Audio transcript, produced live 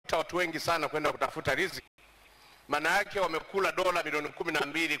watu wengi sana kwenda kutafuta riziki. Maana yake wamekula dola milioni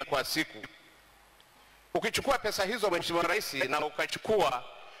 12 kwa siku. Ukichukua pesa hizo Mheshimiwa Rais, na ukachukua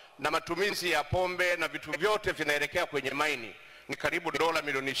na matumizi ya pombe na vitu vyote vinaelekea kwenye maini, ni karibu dola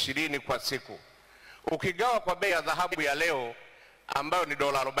milioni 20 kwa siku. Ukigawa kwa bei ya dhahabu ya leo ambayo ni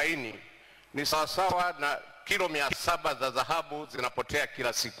dola 40, ni sawasawa na kilo 700 za dhahabu zinapotea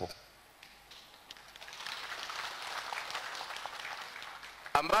kila siku,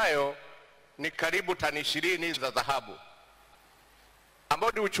 ambayo ni karibu tani 20 za dhahabu,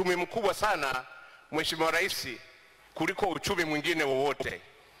 ambao ni uchumi mkubwa sana Mheshimiwa Rais, kuliko uchumi mwingine wowote.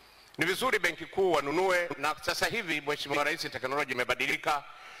 Ni vizuri benki kuu wanunue, na sasa hivi Mheshimiwa Rais, teknolojia imebadilika.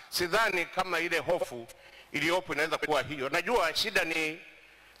 Sidhani kama ile hofu iliyopo inaweza kuwa hiyo. Najua shida ni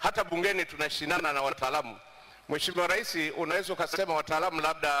hata bungeni tunashindana na wataalamu. Mheshimiwa Rais, unaweza kusema wataalamu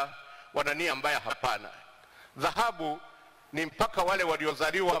labda wana nia mbaya. Hapana. Dhahabu ni mpaka wale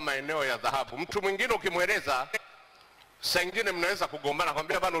waliozaliwa maeneo ya dhahabu. Mtu mwingine ukimweleza, saa nyingine mnaweza kugombana,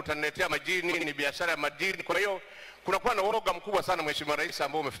 kwambia bana utaniletea majini, ni biashara ya madini. Kwa hiyo kunakuwa na uoga mkubwa sana Mheshimiwa Rais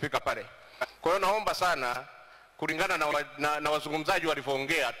ambao umefika pale. Kwa hiyo naomba sana, kulingana na wazungumzaji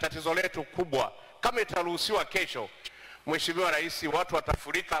walivyoongea, tatizo letu kubwa, kama itaruhusiwa kesho Mheshimiwa Rais, watu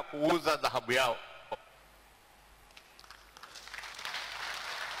watafurika kuuza dhahabu yao.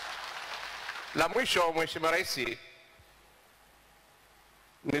 La mwisho Mheshimiwa Rais,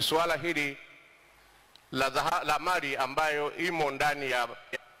 ni suala hili la mali ambayo imo ndani ya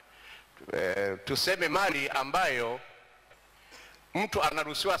tuseme mali ambayo mtu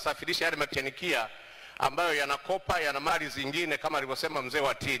anaruhusiwa asafirisha yale mekanikia ambayo yanakopa, yana mali zingine kama alivyosema mzee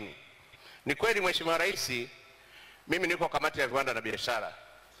wa Tini. Ni kweli Mheshimiwa Rais, mimi niko kamati ya viwanda na biashara.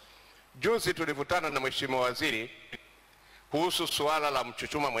 Juzi tulivutana na Mheshimiwa Waziri kuhusu suala la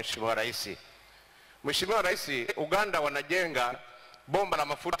Mchuchuma. Mheshimiwa Rais, Mheshimiwa Rais, Uganda wanajenga bomba la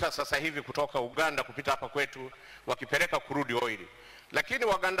mafuta sasa hivi kutoka Uganda kupita hapa kwetu wakipeleka kurudi oil. Lakini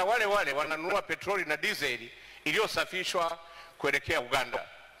Waganda wale wale wananunua petroli na dizeli iliyosafishwa kuelekea Uganda.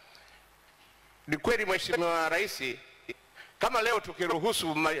 Ni kweli Mheshimiwa Rais, kama leo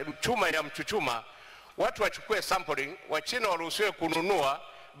tukiruhusu chuma ya Mchuchuma, watu wachukue sampling, Wachina waruhusiwe kununua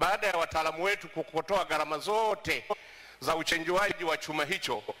baada ya wataalamu wetu kukotoa gharama zote za uchenjuaji wa chuma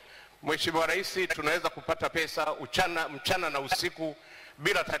hicho. Mheshimiwa Rais, tunaweza kupata pesa mchana na usiku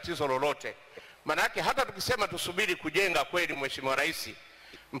bila tatizo lolote. Maana yake hata tukisema tusubiri kujenga kweli Mheshimiwa Rais,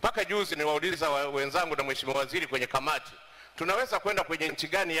 mpaka juzi niwauliza wenzangu na Mheshimiwa Waziri kwenye kamati, tunaweza kwenda kwenye nchi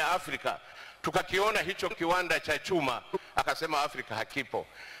gani ya Afrika tukakiona hicho kiwanda cha chuma? Akasema Afrika hakipo.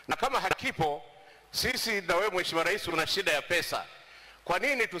 Na kama hakipo, sisi na wewe Mheshimiwa Rais una shida ya pesa. Kwa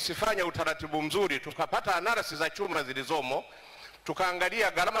nini tusifanye utaratibu mzuri tukapata analysis za chuma zilizomo,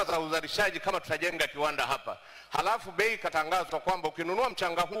 tukaangalia gharama za uzalishaji kama tutajenga kiwanda hapa, halafu bei katangazwa kwamba ukinunua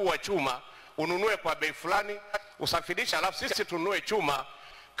mchanga huu wa chuma ununue kwa bei fulani, usafirisha, halafu sisi tununue chuma,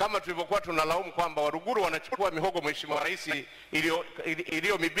 kama tulivyokuwa tunalaumu kwamba Waruguru wanachukua mihogo Mheshimiwa Rais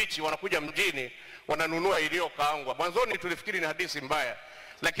iliyo mibichi, wanakuja mjini wananunua iliyo kaangwa. Mwanzoni tulifikiri ni hadithi mbaya,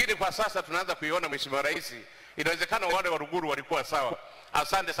 lakini kwa sasa tunaanza kuiona Mheshimiwa Rais, inawezekana wale Waruguru walikuwa sawa.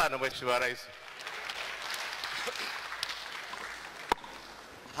 Asante sana Mheshimiwa Rais.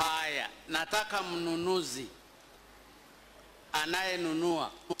 Haya, nataka mnunuzi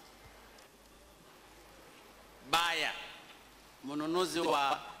anayenunua baya, mnunuzi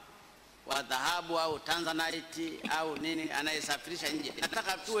wa dhahabu au tanzanite au nini, anayesafirisha nje,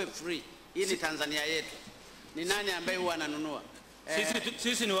 nataka tuwe free. Hii ni Tanzania yetu. Ni nani ambaye huwa ananunua?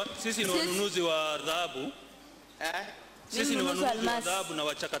 Sisi ni wanunuzi wa dhahabu. Sisi ni wanunuzi wa dhahabu na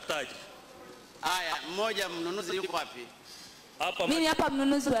wachakataji. Haya, mmoja mnunuzi yuko wapi? Hapa. Mimi hapa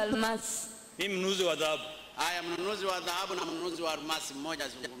mnunuzi wa almasi. Mimi mnunuzi wa dhahabu. Haya, mnunuzi wa dhahabu na mnunuzi wa almasi, mmoja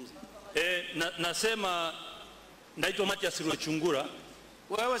azungumze. Nasema naitwa Matias Rwechungura.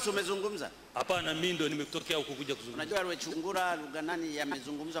 Wewe si umezungumza? Hapana, mimi ndo nimetokea huko kuja kuzungumza. Unajua Rwechungura lugha nani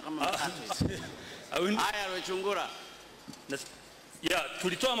yamezungumzwa kama matatu? Haya, Rwechungura.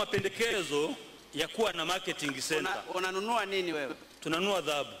 Tulitoa mapendekezo ya kuwa na marketing center. Unanunua nini wewe? Tunanunua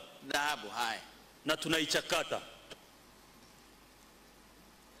dhahabu. Dhahabu, haya. Na tunaichakata.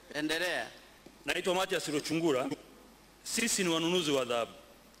 Endelea. Naitwa Matias Rwechungura. Sisi ni wanunuzi wa dhahabu,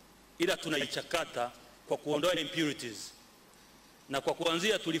 ila tunaichakata kwa kuondoa impurities. Na kwa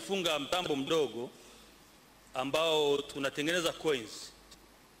kuanzia tulifunga mtambo mdogo ambao tunatengeneza coins.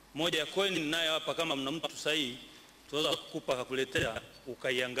 Moja ya coin ninayo hapa, kama mna mtu sahihi tunaweza kukupa kakuletea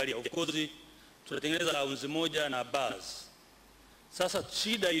ukaiangalia. Of course tunatengeneza ounce moja na bars. Sasa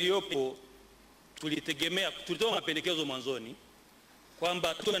shida iliyopo, tulitoa mapendekezo mwanzoni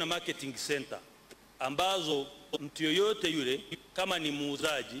kwamba tuwe na marketing center ambazo mtu yoyote yule kama ni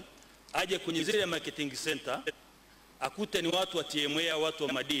muuzaji aje kwenye zile marketing center akute ni watu wa TMA, watu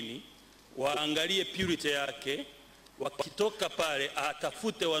wa madini, waangalie purity yake, wakitoka pale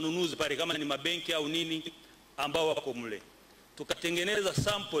atafute wanunuzi pale kama ni mabenki au nini ambao wako mle. Tukatengeneza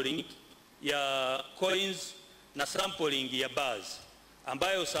sampling ya coins na sampling ya bars,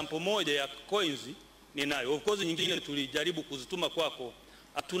 ambayo sample moja ya coins ninayo. Of course nyingine tulijaribu kuzituma kwako,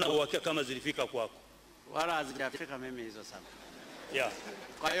 hatuna uhakika kama zilifika kwako. Wala hazijafika mimi hizo sample. Yeah.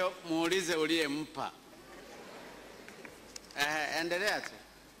 Kwa hiyo muulize uliyempa. Endelea tu.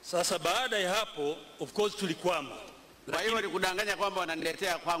 Sasa baada ya hapo of course tulikwama. Kwa hiyo walikudanganya kwamba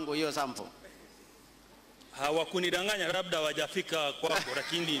wananiletea kwangu hiyo sample? Hawakunidanganya, labda hawajafika kwako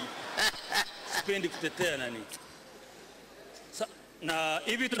lakini sipendi kutetea nani. Na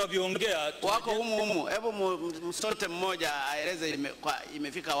hivi tunavyoongea wako humu, hebu msote mmoja aeleze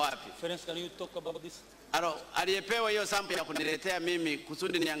imefika wapi. Friends, can you talk about this? Aliyepewa hiyo sample ya kuniletea mimi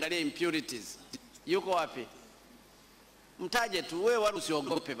kusudi niangalie impurities yuko wapi? Mtaje tu, wewe wala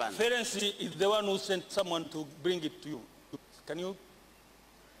usiogope bana. Friends is the one who sent someone to bring it to you. Can you?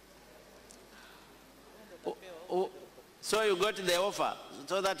 So you got the offer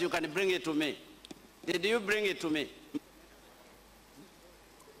so that you can bring it to me. Did you bring it to me?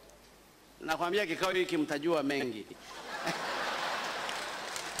 Nakwambia kikao hiki mtajua mengi.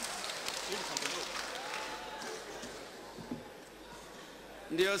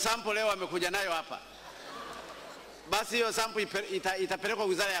 Ndio sample leo wamekuja nayo hapa. Basi hiyo sample itapelekwa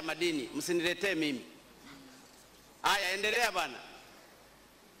Wizara ya Madini, msiniletee mimi. Haya, endelea bana.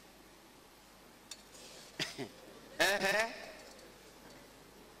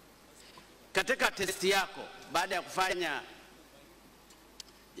 Katika testi yako baada ya kufanya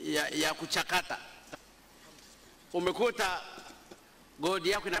ya kuchakata umekuta gold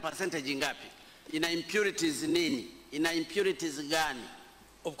yako ina percentage ngapi? Ina impurities nini? Ina impurities gani?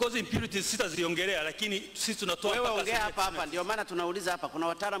 Of course impurities sitaziongelea, lakini sisi tunatoa wewe ongea hapa ndio maana tunauliza hapa. Kuna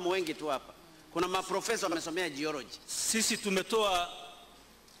wataalamu wengi tu hapa. Kuna maprofesa wamesomea geology. Sisi tumetoa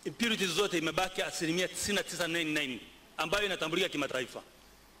impurities zote, imebaki 99.99 ambayo inatambulika kimataifa.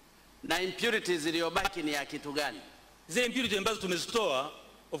 Na impurities iliyobaki ni ya kitu gani? Zile impurities ambazo tumezitoa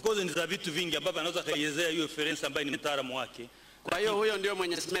of course ni za vitu vingi ambavyo anaweza kaelezea hiyo reference ambayo ni mtaalamu wake. Kwa hiyo huyo ndio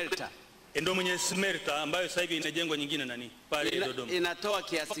mwenye smelter. Ndio mwenye smelter ambayo sasa hivi inajengwa nyingine nani pale Dodoma. Inatoa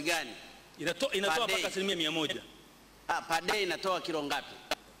kiasi gani? Inatoa mpaka 100%. Per day inatoa kilo ngapi?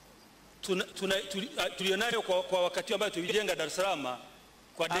 Tulionayo kwa wakati ambao tulijenga Dar es Salaam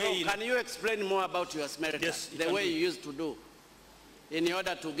kwa day. Can you explain more about your smelter? Yes, the way you used to do in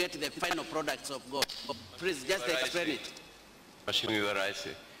order to get the final products of gold. Please just explain it.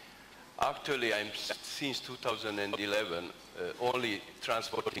 Actually, I'm since 2011 only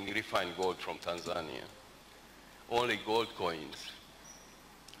transporting refined gold from Tanzania, only gold coins.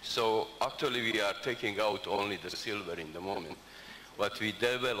 So actually we are taking out only the silver in the moment, but we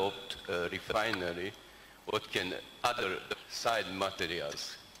developed a refinery what can other side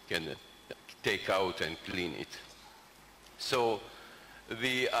materials can take out and clean it. So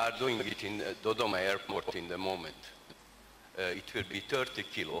we are doing it in Dodoma airport in the moment. It will be 30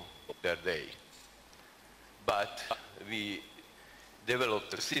 kilo per day. But we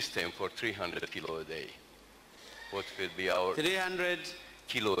developed a system for 300 kilo a day. What will be our 300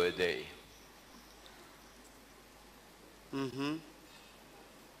 kilo a day.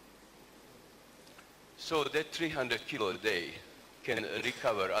 So that 300 kilo a day can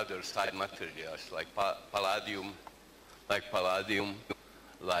recover other side materials like palladium,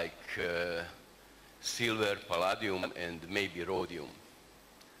 like silver, palladium, and maybe rhodium.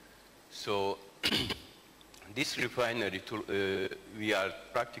 So this refinery, we are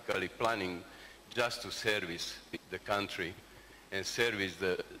practically planning just to service the country and service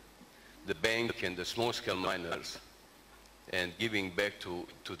the bank and the small-scale miners, and giving back to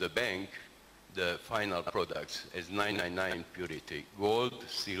the bank the final products as 999 purity, gold,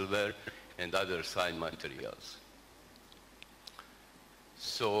 silver, and other side materials.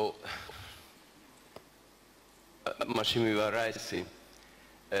 So, Mheshimiwa Rais,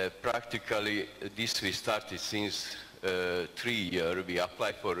 practically this we started since 3 years. We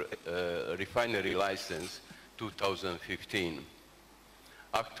applied for a refinery license 2015.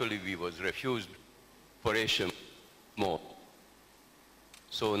 Actually, we was refused for Asian more.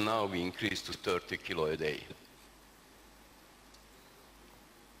 So now we increased to 30 kilo a day.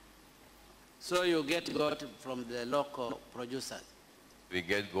 So you get gold from the local producers? We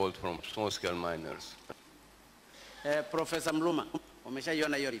get gold from small-scale miners. Professor Mluma,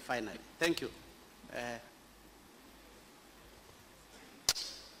 umeshaiona hiyo refinery. Thank you.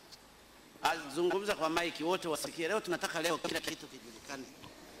 Azungumza kwa maiki wote wasikie. Leo tunataka leo kila kitu kijulikane.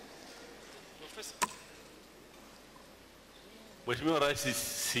 Mheshimiwa Rais,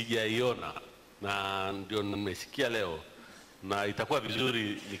 sijaiona na ndio nimesikia leo, na itakuwa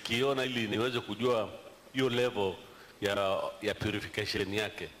vizuri nikiona ili niweze kujua hiyo level ya purification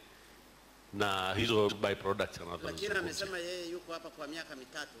yake na hizo byproducts anazo. Lakini amesema yeye yuko hapa kwa miaka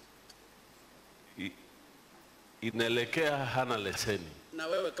 3. Inaelekea hana leseni. Na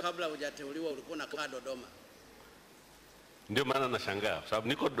wewe kabla hujateuliwa ulikuwa unakaa Dodoma. Ndio maana nashangaa sababu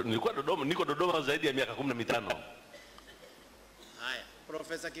niko Dodoma zaidi ya miaka 15. Haya,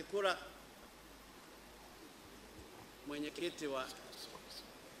 Profesa Kikula, mwenyekiti wa,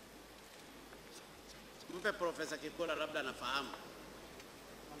 mpe Profesa Kikula labda anafahamu.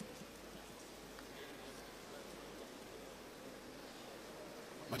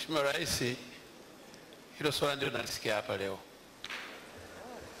 Mheshimiwa Rais, hilo swala ndio nalisikia hapa leo.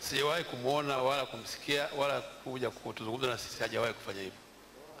 Sijawahi kumuona wala kumsikia wala kuja kutuzungumza na sisi, hajawahi kufanya hivyo.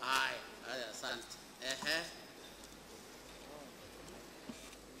 Haya, asante.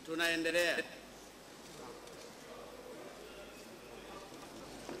 Tunaendelea.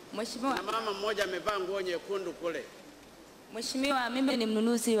 Mheshimiwa. Na mama mmoja amevaa nguo nyekundu kule. Mheshimiwa, mimi ni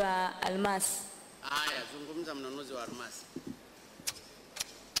mnunuzi wa almasi. Haya, zungumza mnunuzi wa almasi.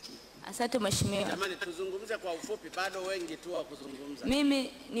 Asante Mheshimiwa. Jamani, tuzungumze kwa ufupi, bado wengi tu wa kuzungumza.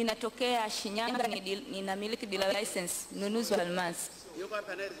 Mimi ninatokea Shinyanga, ninamiliki dealer license, mnunuzi wa almasi. Yuko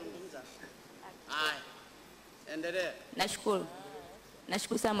hapa anayezungumza? Haya, endelea.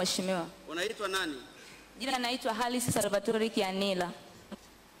 Nashukuru sana Mheshimiwa. Unaitwa nani? Jina naitwa Halisi Salvatore Kianila.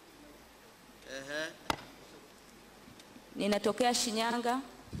 Ninatokea Shinyanga.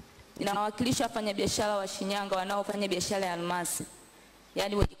 Ninawakilisha wafanyabiashara wa Shinyanga wanaofanya biashara ya almasi,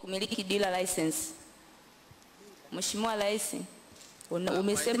 yaani wenye kumiliki dealer license. Mheshimiwa Rais,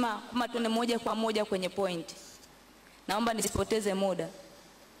 umesema kama tuende moja kwa moja kwenye point. Naomba nisipoteze muda.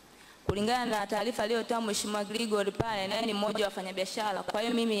 Kulingana na taarifa aliyotoa Mheshimiwa Grigori pale, naye ni mmoja wa wafanyabiashara. Kwa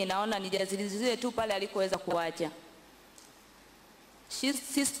hiyo mimi naona nijazilizie tu pale alikoweza kuacha.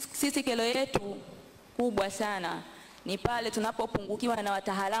 Sisi kero yetu kubwa sana ni pale tunapopungukiwa na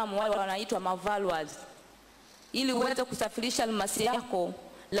wataalamu wale wanaitwa mavaluers. Ili uweze kusafirisha almasi yako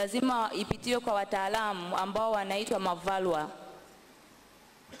lazima ipitiwe kwa wataalamu ambao wanaitwa mavaluer.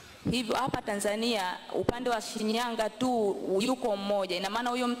 Hivyo hapa Tanzania upande wa Shinyanga tu yuko mmoja. Ina maana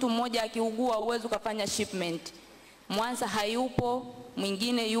huyo mtu mmoja akiugua uwezo kufanya shipment. Mwanza hayupo,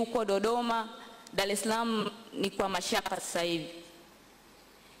 mwingine yuko Dodoma, Dar es Salaam ni kwa mashaka sasa hivi.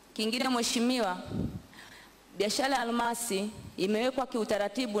 Kingine Mheshimiwa, biashara ya almasi imewekwa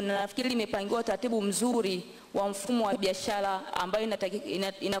kiutaratibu na nafikiri imepangiwa utaratibu mzuri wa mfumo wa biashara ambayo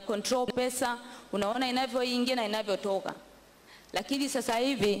ina control pesa, unaona inavyoingia na inavyotoka. Lakini sasa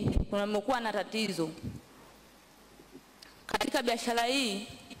hivi kumekuwa na tatizo. Katika biashara hii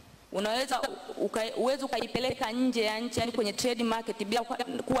uweze ukaipeleka nje ya nchi, yani kwenye trade market bila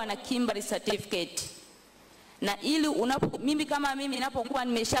kuwa na Kimberley certificate. Na ili mimi ninapokuwa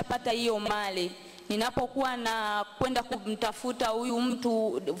nimeshapata hiyo mali, ninapokuwa na kwenda kumtafuta huyu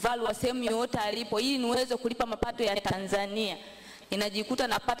mtu value sehemu yote alipo ili niweze kulipa mapato ya Tanzania, ninajikuta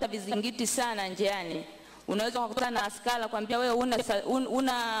napata vizingiti sana njiani. Unaweza kukutana na askari kwambia wewe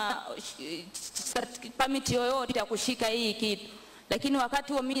una permit yoyote ya kushika hii kitu. Lakini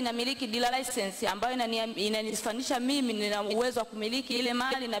wakati huo mimi namiliki dealer license ambayo inanifanisha mimi nina uwezo wa kumiliki ile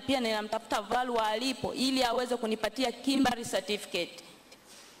mali na pia ninamtafuta value alipo ili aweze kunipatia Kimberley certificate.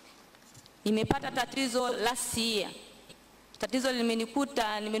 Nimepata tatizo last year. Tatizo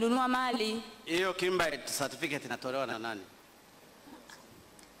limenikuta, nimenunua mali. Hiyo Kimberley certificate inatolewa na nani?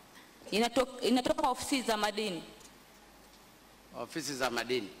 Inatoka ofisi za madini. Ofisi za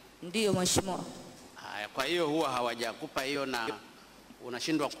madini? Ndiyo Mheshimiwa. Haya, kwa hiyo huwa hawajakupa hiyo na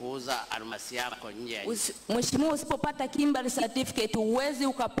unashindwa kuuza almasi yako nje ya nchi. Mheshimiwa, usipopata Kimberley certificate uwezi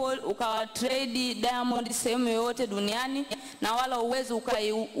ukatrade diamond sehemu yoyote duniani na wala uwezi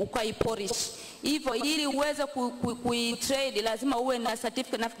ukaipolish. Hivyo ili uweze kuitrade lazima uwe na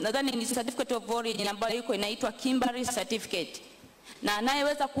certificate, nadhani ni certificate of origin ambayo inaitwa Kimberley certificate. Na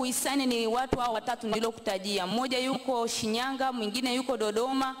anayeweza kuisaini ni watu hao watatu nilokutajia. Mmoja yuko Shinyanga, mwingine yuko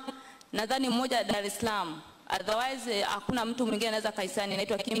Dodoma, nadhani mmoja Dar es Salaam. Otherwise hakuna mtu mwingine anaweza kaisaini,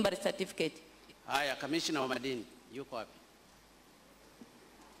 inaitwa Kimberley certificate. Haya, kamishna wa madini yuko wapi?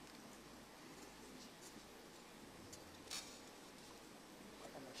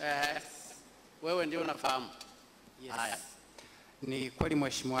 Wewe ndio unafahamu. Yes. Haya. Ni kweli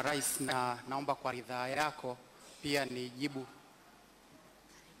Mheshimiwa Rais, na naomba kwa ridhaa yako pia nijibu.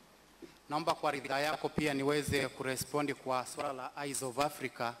 Naomba kwa ridhaa yako pia niweze kurespondi kwa swala la Eyes of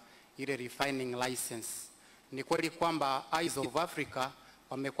Africa ile refining license. Ni kweli kwamba Eyes of Africa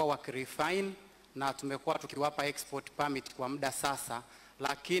wamekuwa wakirefine na tumekuwa tukiwapa export permit kwa muda sasa,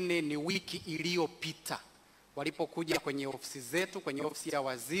 lakini ni wiki iliyopita walipokuja kwenye ofisi zetu, kwenye ofisi ya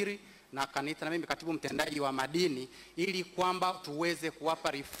waziri, na kanita na mimi katibu mtendaji wa madini, ili kwamba tuweze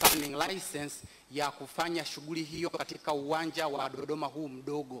kuwapa refining license ya kufanya shughuli hiyo katika uwanja wa Dodoma huu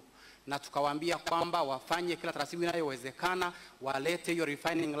mdogo, na tukawaambia kwamba wafanye kila taratibu inayowezekana, walete hiyo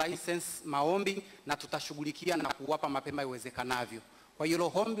refining license maombi, na tutashughulikia na kuwapa mapema iwezekanavyo. Kwa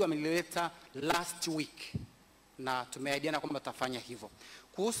hiyo ombi wamelileta last week na tumeahidiana kwamba tutafanya hivyo.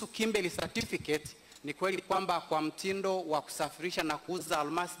 Kuhusu Kimberley certificate, ni kweli kwamba kwa mtindo wa kusafirisha na kuuza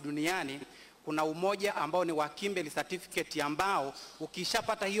almasi duniani kuna umoja ambao ni wa Kimberley certificate, ambao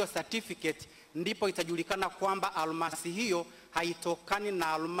ukishapata hiyo certificate ndipo itajulikana kwamba almasi hiyo haitokani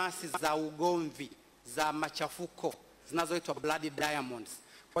na almasi za ugomvi, za machafuko zinazoitwa blood diamonds.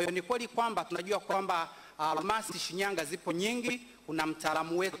 Kwa hiyo ni kweli kwamba tunajua kwamba almasi Shinyanga zipo nyingi. Kuna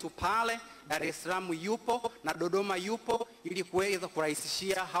mtaalamu wetu pale Dar es Salaam yupo na Dodoma yupo, ili kuweza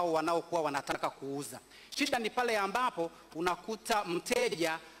kurahisishia hao wanaokuwa wanataka kuuza. Shida ni pale ambapo unakuta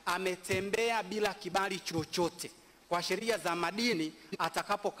mteja ametembea bila kibali chochote. Kwa sheria za madini,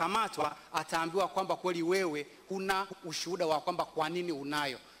 atakapokamatwa ataambiwa kwamba kweli wewe huna ushuhuda wa kwamba kwa nini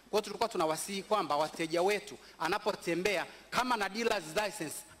unayo. Kwa hiyo tulikuwa tunawasihi kwamba wateja wetu anapotembea, kama na dealer's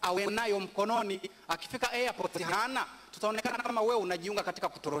license awe nayo mkononi, akifika airport hana, tutaonekana kama wewe unajiunga katika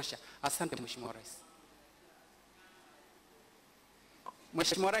kutorosha. Asante Mheshimiwa Rais.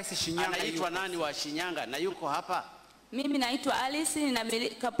 Mheshimiwa Rais, Shinyanga anaitwa nani wa Shinyanga na yuko hapa? Mimi naitwa Alice na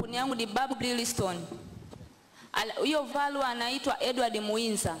kampuni yangu ni Babu Grillstone. Hiyo value anaitwa Edward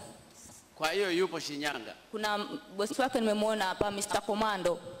Muinza. Kwa hiyo yupo Shinyanga. Kuna bosi wake nimemwona hapa, Mr.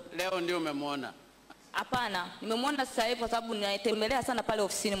 Commando. Leo ndio umemwona? Hapana, nimemwona sasa hivi kwa sababu ninatembelea sana pale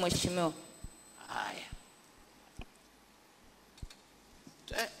ofisini Mheshimiwa. Haya.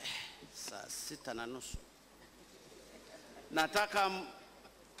 Saa 6:30. Nataka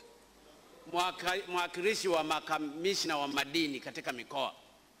mwakilishi wa makamishna wa madini katika mikoa,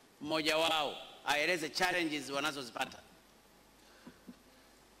 mmoja wao aeleze challenges wanazozipata.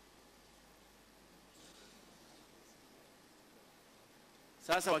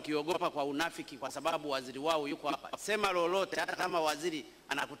 Sasa wakiogopa kwa unafiki kwa sababu waziri wao yuko hapa, sema lolote, hata kama waziri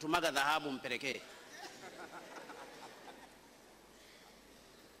anakutumaga dhahabu mpelekee.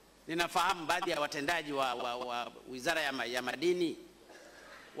 Ninafahamu baadhi ya watendaji wa Wizara ya Madini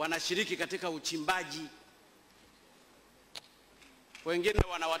wanashiriki katika uchimbaji. Wengine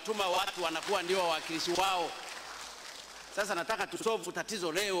wanawatuma watu wanakuwa ndio wawakilishi wao. Sasa nataka tusolve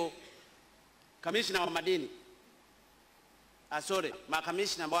tatizo leo. Kamishna wa madini,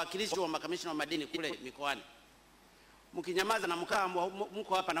 makamishna, mawakilishi wa makamishna wa madini kule mikoani, mkinyamaza na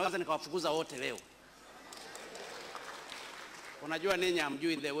mko hapa, naweza nikawafukuza wote leo. Unajua ninyi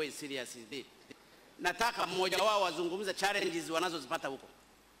hamjui the way serious is this. Nataka mmoja wao wazungumze challenges wanazozipata huko.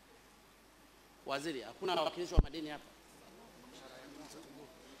 Waziri, hakuna wawakilishi wa madini hapa.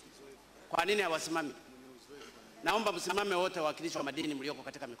 Kwa nini hawasimami? Naomba msimame wote wawakilishi wa madini mlioko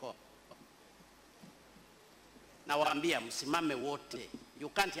katika mikoa. Nawaambia msimame wote. You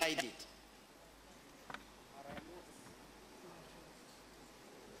can't hide it.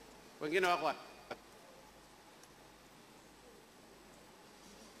 Wengine wako wapi?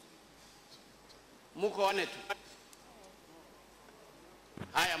 Muko wane tu.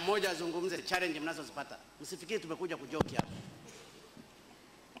 Haya, mmoja azungumze challenge mnazozipata. Msifikiri tumekuja kujoki hapa.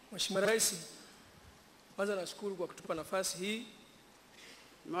 Mheshimiwa Rais, kwanza nashukuru kwa kutupa nafasi hii.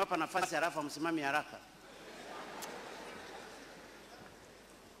 Nimewapa nafasi halafu msimami haraka.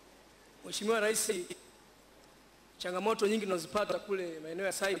 Mheshimiwa Rais, changamoto nyingi tunazipata kule maeneo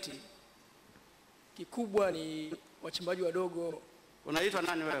ya site, kikubwa ni wachimbaji wadogo. Unaitwa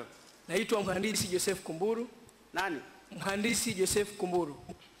nani wewe? Naitwa Mhandisi Joseph Kumburu. Nani? Mhandisi Joseph Kumburu.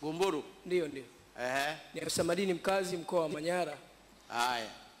 Kumburu? Ndio. Ni afisa madini mkazi mkoa wa Manyara. Haya.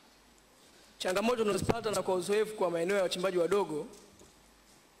 Changamoto tunazipata na kwa uzoefu kwa maeneo ya wachimbaji wadogo,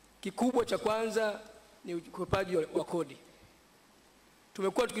 kikubwa cha kwanza ni ukwepaji wa kodi.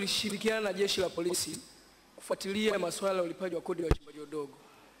 Tumekuwa tukishirikiana na jeshi la polisi kufuatilia masuala ya ulipaji wa kodi ya wachimbaji wadogo,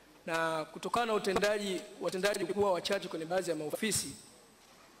 na kutokana na watendaji kuwa wachache kwenye baadhi ya maofisi,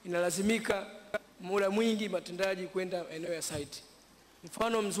 inalazimika muda mwingi matendaji kwenda maeneo ya site.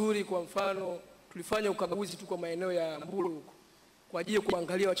 Mfano mzuri, kwa mfano tulifanya ukaguzi tu kwa maeneo ya Mbulu huko kwa ajili ya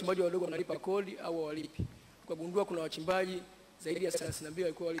kuangalia wachimbaji wadogo wanalipa kodi au hawalipi. Tukagundua kuna wachimbaji zaidi ya 32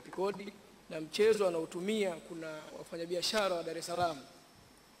 walikuwa walipi kodi, na mchezo anaotumia, kuna wafanyabiashara wa Dar es Salaam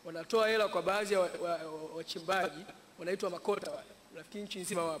wanatoa hela kwa baadhi ya wachimbaji wanaitwa makota wale. Nafikiri nchi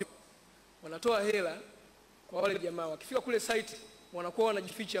nzima wapo. wanatoa hela kwa wale jamaa. Wakifika kule site wanakuwa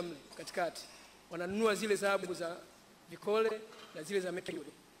wanajificha mle katikati, wananunua zile dhahabu za vikole na zile za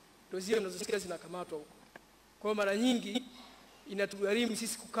mercury, ndio zile mnazosikia zinakamatwa huko. Kwa mara nyingi inatugharimu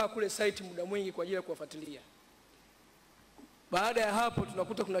sisi kukaa kule site muda mwingi kwa ajili ya kuwafuatilia. Baada ya hapo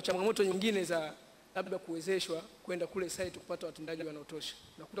tunakuta kuna changamoto nyingine za labda kuwezeshwa kwenda kule site kupata watendaji wanaotosha.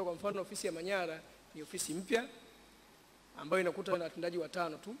 Tunakuta kwa mfano ofisi ya Manyara ni ofisi mpya ambayo inakuta na watendaji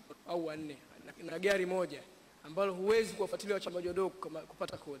 5 tu au 4 na gari moja ambalo huwezi kuwafuatilia wachimbaji wadogo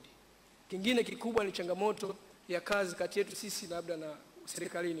kupata kodi. Kingine kikubwa ni changamoto ya kazi kati yetu sisi labda na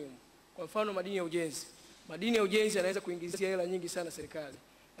serikalini huko. Kwa mfano madini ya ujenzi. Madini ya ujenzi yanaweza kuingizia hela nyingi sana serikali.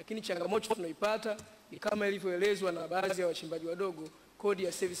 Lakini changamoto tunaipata ni kama ilivyoelezwa na baadhi ya wachimbaji wadogo, kodi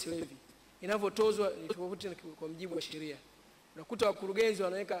ya service levy inavyotozwa ni tofauti kwa mujibu wa sheria. Unakuta wakurugenzi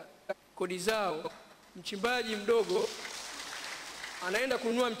wanaweka kodi zao, mchimbaji mdogo anaenda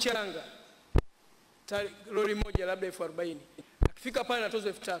kununua mchanga lori moja labda 40,000. Akifika pale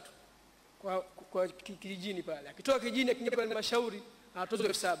anatozwa 3,000 kwa kijijini pale. Akitoka kijijini akiingia pale halmashauri anatozwa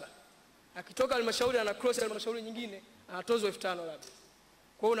 7,000. Akitoka halmashauri ana cross halmashauri nyingine anatozwa 5,000 labda.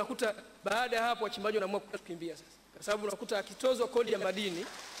 Kwa hiyo unakuta baada ya hapo wachimbaji wanaamua kukimbia sasa. Kwa sababu unakuta akitozwa kodi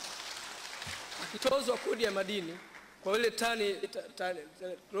ya madini kwa ile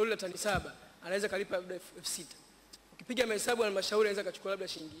lori la tani 7 anaweza kalipa labda 6,000. Ukipiga mahesabu halmashauri anaweza kachukua labda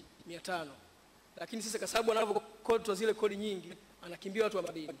shilingi 500. Lakini sasa kwa sababu anavyokodwa zile kodi nyingi anakimbia watu wa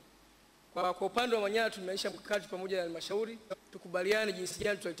madini. Kwa upande wa Manyara tumeisha mkakati pamoja na halmashauri tukubaliane jinsi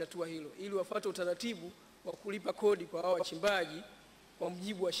gani tutalitatua hilo ili wafuate utaratibu wa kulipa kodi kwa hao wachimbaji kwa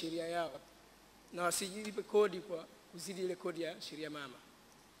mujibu wa sheria yao na wasilipe kodi kwa kuzidi ile kodi ya sheria mama.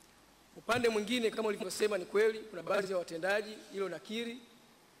 Upande mwingine kama ulivyosema ni kweli kuna baadhi ya watendaji hilo nakiri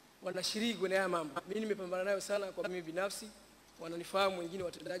wanashiriki kwenye haya mambo. Mimi nimepambana nayo sana kwa mimi binafsi, wananifahamu wengine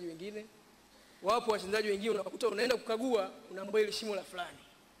watendaji wengine. Wapo watendaji wengine unakuta unaenda kukagua unaambiwa ile shimo la fulani.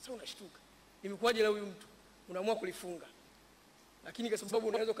 Sasa unashtuka. Imekuwaje leo huyu mtu? Unaamua kulifunga. Lakini kwa sababu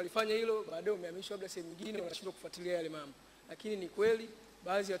unaweza kulifanya hilo baadaye umehamishwa labda sehemu nyingine unashindwa kufuatilia yale mambo. Lakini ni kweli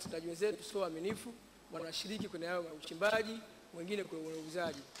baadhi ya watendaji wenzetu sio waaminifu, wanashiriki kwenye hayo uchimbaji, wengine kwenye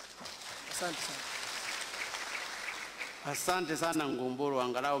uuzaji. Asante sana. Asante sana Ngumburu,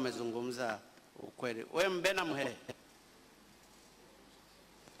 angalau umezungumza ukweli. Wewe Mbena Mhehe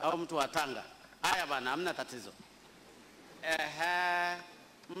au mtu wa Tanga? Haya bana, hamna tatizo.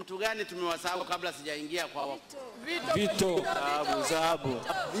 Mtu gani tumewasahau kabla sijaingia kwa Vito.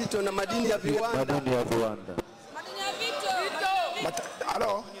 Vito na madini ya viwanda. Madini ya viwanda.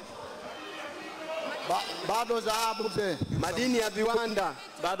 Halo. Bado dhahabu mzee. Madini ya viwanda.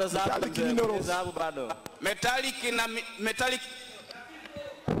 Bado dhahabu mzee. Dhahabu bado. Metallic na metallic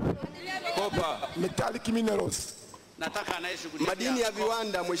Copper. Metallic minerals. Nataka anayeshughulikia madini ya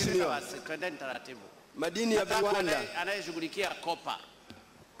viwanda mheshimiwa. Twendeni taratibu. Madini ya viwanda. Anayeshughulikia kopa.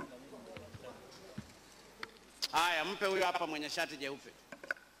 Haya, mpe huyo hapa mwenye shati jeupe.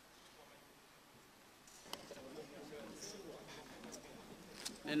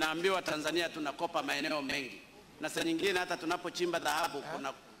 Ninaambiwa Tanzania tunakopa maeneo mengi. Na saa nyingine hata tunapochimba dhahabu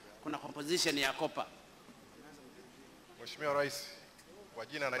kuna composition ya kopa. Mheshimiwa Rais, kwa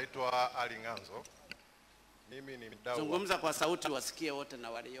jina naitwa Ali Nganzo. Mimi ni mdau. Zungumza kwa sauti wasikie wote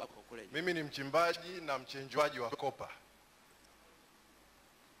na walioko kule. Mimi ni mchimbaji na mchenjuaji wa kopa.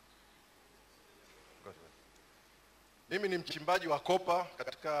 Mimi ni mchimbaji wa kopa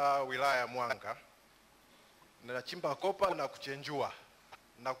katika wilaya ya Mwanga. Ninachimba kopa na kuchenjua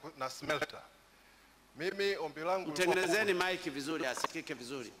na smelter. Mimi ombi langu, mtengenezeni mic vizuri asikike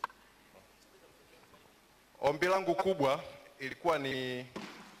vizuri. Ombi langu kubwa ilikuwa ni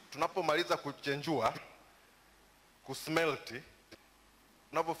tunapomaliza kuchenjua, kusmelt,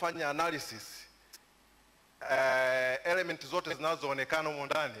 tunapofanya analysis element zote zinazoonekana humo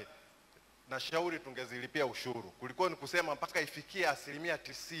ndani na shauri tungezilipia ushuru. Kulikuwa ni kusema mpaka ifikie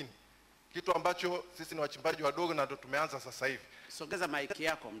 90%. Kitu ambacho sisi ni wachimbaji wadogo na ndo tumeanza sasa hivi. Sogeza mic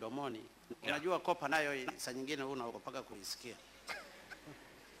yako mdomoni. Unajua kopa nayo saa nyingine unaogopa kuisikia.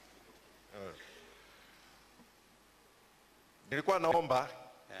 Nilikuwa naomba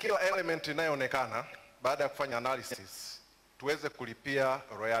kila element inayoonekana baada ya kufanya analysis tuweze kulipia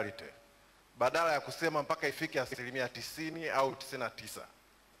royalty. Badala ya kusema mpaka ifike 90% au 99%.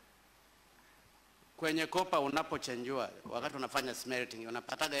 Kwenye kopa unapochenjua, wakati unafanya smelting,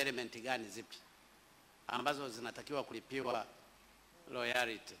 unapataga element gani zipi ambazo zinatakiwa kulipiwa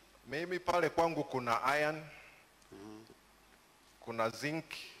royalty? Mimi pale kwangu kuna iron, kuna zinc,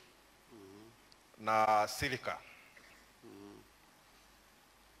 na silica.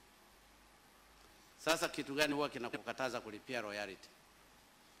 Sasa kitu gani huwa kinakukataza kulipia royalty?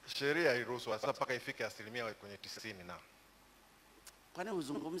 Sheria iruhusu sasa mpaka ifike 90% kwenye 90 na. Kwani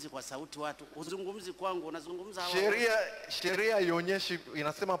uzungumzi kwa sauti watu? Uzungumzi kwangu, unazungumza hawa. Sheria ionyeshi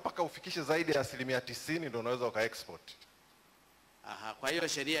inasema mpaka ufikishe zaidi ya 90% ndio unaweza ukaexport. Aha, kwa hiyo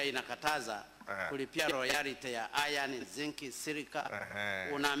sheria inakataza kulipia royalty ya iron, zinc, silica.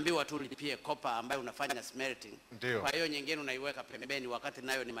 Unaambiwa tu ulipie copper ambayo unafanya smelting. Ndiyo. Kwa hiyo nyingine unaiweka pembeni wakati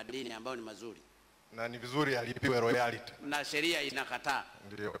nayo ni madini ambayo ni mazuri. Na ni vizuri alipiwe royalty. Na sheria inakataa.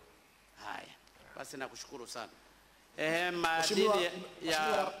 Ndio. Haya. Basi nakushukuru sana. Madini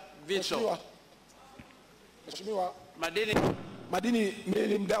ya vito. Mheshimiwa, madini mimi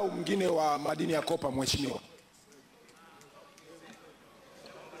ni mdau mwingine wa madini ya kopa mheshimiwa.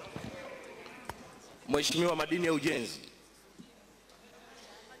 Mheshimiwa, madini ya ujenzi.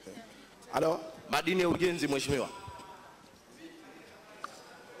 Halo? Madini ya ujenzi mheshimiwa.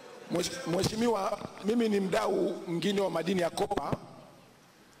 Mheshimiwa, mimi ni mdau mwingine wa madini ya kopa.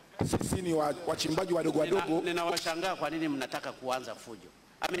 Sisi ni wachimbaji wadogo wadogo. Ninawashangaa kwa nini mnataka kuanza fujo.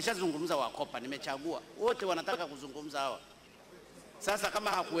 Ameshazungumza wa kopa, nimechagua. Wote wanataka kuzungumza hawa. Sasa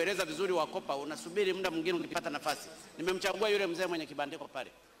kama hakueleza vizuri wa kopa, unasubiri muda mwingine ukipata nafasi. Nimemchagua yule mzee mwenye kibandiko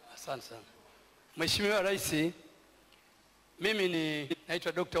pale. Asante sana. Mheshimiwa Rais, mimi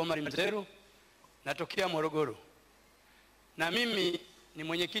naitwa Dr. Omar Mzito, natokea Morogoro. Na mimi ni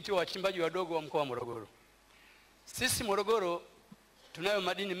mwenyekiti wa wachimbaji wadogo wa mkoa wa Morogoro. Sisi Morogoro tunayo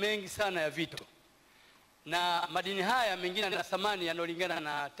madini mengi sana ya vito. Na madini haya mengine yana thamani yanayolingana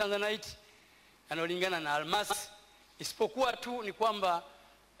na Tanzanite, yanayolingana na almasi. Isipokuwa tu ni kwamba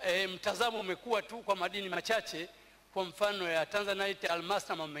mtazamo umekuwa tu kwa madini machache, kwa mfano ya Tanzanite, almasi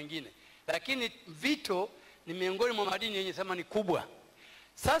na mambo mengine. Lakini vito ni miongoni mwa madini yenye thamani kubwa.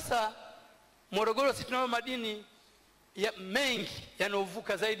 Sasa Morogoro sisi tunayo madini mengi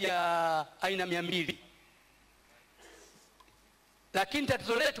yanayovuka zaidi ya aina 200. Lakini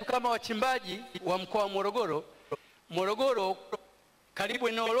tatizo letu kama wachimbaji wa mkoa wa Morogoro, karibu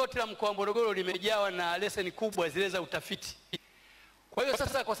eneo lote la mkoa wa Morogoro limejawa na leseni kubwa zile za utafiti. Kwa hiyo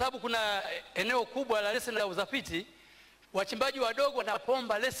sasa, kwa sababu kuna eneo kubwa la leseni za utafiti, wachimbaji wadogo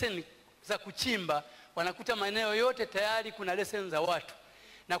wanapomba leseni za kuchimba, wanakuta maeneo yote tayari kuna leseni za watu.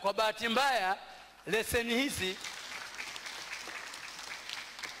 Na kwa bahati mbaya leseni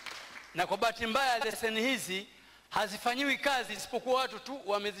hizi hazifanyiwi kazi, isipokuwa watu tu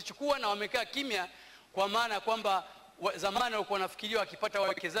wamezichukua na wamekaa kimya, kwa maana kwamba zamani walikuwa wanafikiria wakipata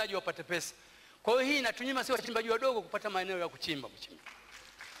wawekezaji wapate pesa. Kwa hiyo hii inatunyima sisi wachimbaji wadogo kupata maeneo ya kuchimba.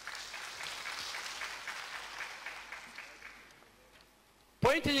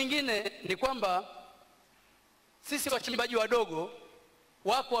 Pointi nyingine ni kwamba sisi wachimbaji wadogo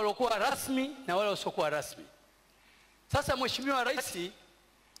wako waliokuwa rasmi na wale wasiokuwa rasmi. Sasa Mheshimiwa Rais,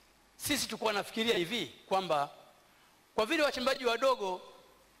 sisi tulikuwa nafikiria hivi kwamba kwa vile wachimbaji wadogo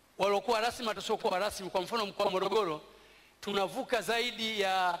waliokuwa rasmi na wasiokuwa rasmi, kwa mfano mkoa wa Morogoro tunavuka zaidi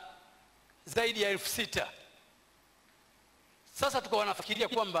ya 6,000. Sasa tukawa nafikiria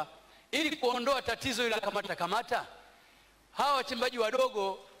kwamba ili kuondoa tatizo la kamata, hawa wachimbaji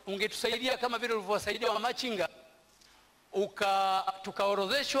wadogo ungetusaidia kama vile ulivyowasaidia wa machinga,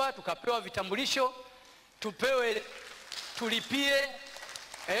 tukaorodheshwa, tukapewa vitambulisho, tulipie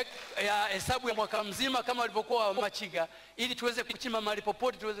ya hesabu ya mwaka mzima kama walivyokuwa wa machinga, ili tuweze kuchimba mahali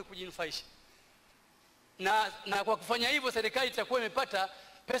popote, tuweze kujinufaisha. Na kwa kufanya hivyo serikali itakuwa imepata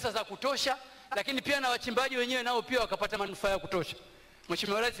pesa za kutosha, lakini pia na wachimbaji wenyewe nao pia wakapata manufaa ya kutosha.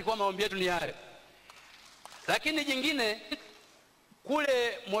 Mheshimiwa Rais, kwa maombi yetu ni haya. Lakini jingine,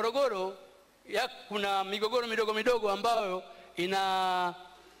 kule Morogoro kuna migogoro midogo ambayo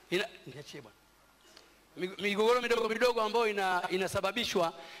migogoro midogo ambayo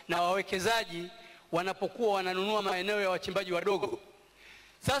inasababishwa na wawekezaji wanapokuwa wananunua maeneo ya wachimbaji wadogo.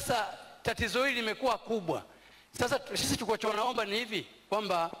 Sasa tatizo hili limekuwa kubwa. Sasa sisi tunachoomba ni hivi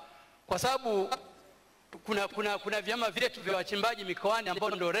kwamba, kwa sababu kuna vyama vyetu vya wachimbaji mikoani ambao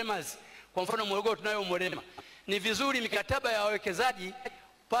ndio remas, kwa mfano Morogoro tunayo Morema, ni vizuri mikataba ya wawekezaji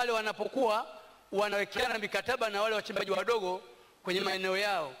pale wanapokuwa wanawekeana mikataba na wale wachimbaji wadogo kwenye maeneo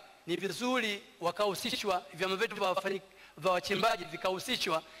yao, ni vizuri wakahusishwa, vyama vyetu vya wachimbaji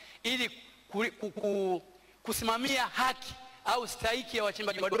vikahusishwa, ili kusimamia haki au stahiki ya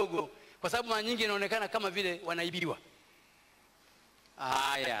wachimbaji wadogo, kwa sababu mara nyingi inaonekana kama vile wanaibiwa.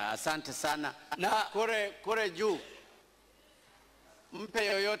 Haya, asante sana. Na kule juu, mpe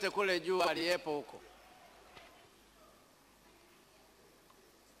yoyote kule juu aliyepo huko.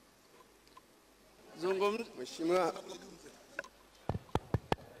 Mheshimiwa.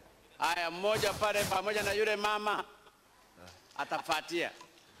 Haya, mmoja pale pamoja na yule mama atafuatia,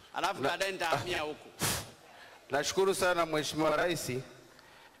 alafu baadaye nitahamia huko. Nashukuru sana Mheshimiwa Rais.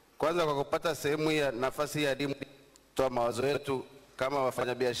 kwanza kwa kupata sehemu ya nafasi ya adimu kutoa mawazo yetu kama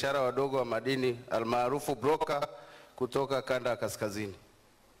wafanyabiashara wadogo wa madini almaarufu broker kutoka kanda ya kaskazini.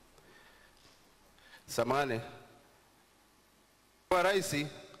 Samahani. Kwa Rais,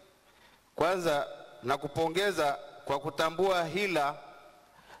 kwanza nakupongeza kwa kutambua hila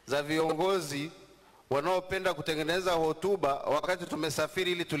za viongozi wanaopenda kutengeneza hotuba wakati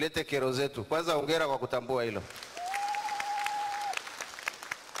tumesafiri ili tulete kero zetu. Kwanza hongera kwa kutambua hilo.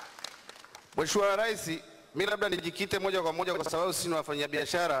 Mheshimiwa Rais, mimi labda nijikite moja kwa moja kwa sababu sisi ni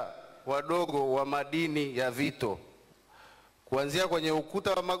wafanyabiashara wadogo wa madini ya vito. Kuanzia kwenye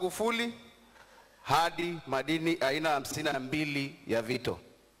ukuta wa Magufuli hadi madini aina 52 ya vito.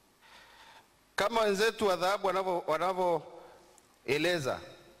 Kama wenzetu wa dhahabu wanavyoeleza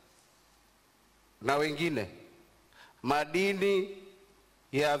na wengine, madini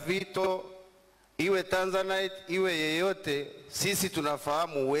ya vito iwe Tanzanite iwe yeyote, sisi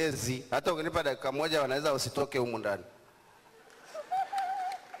tunafahamu uwezi. Hata ukinipa dakika moja wanaweza usitoke humu ndani.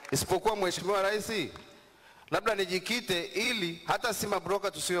 Isipokuwa Mheshimiwa Rais, labda nijikite ili hata si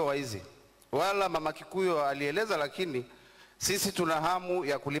mabroka tusiwe waizi. Wala Mama Kikuyu alieleza, lakini sisi tuna hamu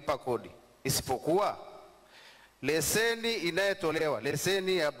ya kulipa kodi. Isipokuwa leseni inayotolewa,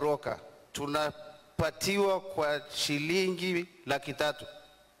 leseni ya broker, tunapatiwa kwa shilingi 300,000.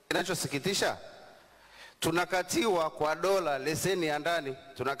 Kinachosikitisha, tunakatiwa kwa dola. Leseni ya ndani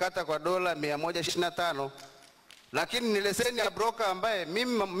tunakata kwa dola 125, lakini ni leseni ya broker ambaye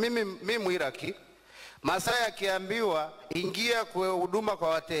mimi Mwiraki, masaa yakiambiwa ingia kwa huduma kwa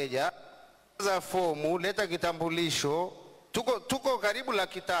wateja, za fomu, leta kitambulisho, tuko karibu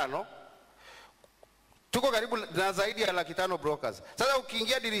 500,000, tuko karibu na zaidi ya 500,000 brokers. Sasa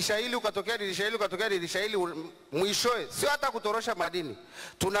ukiingia dirisha hili ukatokea dirisha hili ukatokea dirisha hili, mwishoe sio hata kutorosha madini,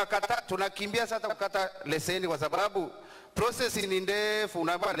 tunakimbia sasa kukata leseni kwa sababu process ni ndefu.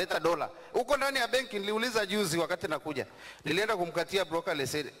 Unaomba leta dola uko ndani ya benki. Niliuliza juzi wakati nakuja, nilienda kumkatia broker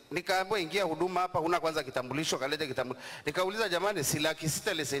leseni, nikaambiwa ingia huduma hapa, huna kwanza kitambulisho, kalete kitambulisho. Nikauliza, jamani, si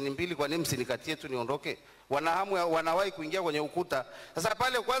 600,000 leseni mbili, kwa nini msinikatie tu niondoke? Wanahamu wanawahi kuingia kwenye ukuta. Sasa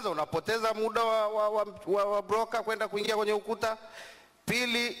pale kwanza unapoteza muda wa broker kwenda kuingia kwenye ukuta.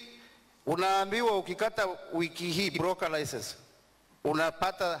 Pili, unaambiwa ukikata wiki hii broker license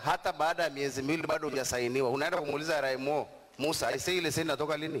unapata hata baada ya miezi miwili bado hujasainiwa. Unaenda kumuuliza Raimo Musa, aisee ile leseni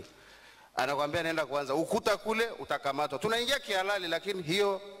natoka lini? Anakuambia nenda kwanza ukuta kule utakamatwa. Tunaingia kihalali, lakini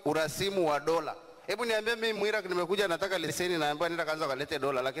hiyo urasimu wa dola. Hebu niambie mimi Mwiraki nimekuja nataka leseni, naambiwa nenda kwanza kalete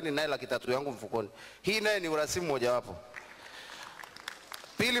dola, lakini naye 300,000 yangu mfukoni. Hii naye ni urasimu mojawapo.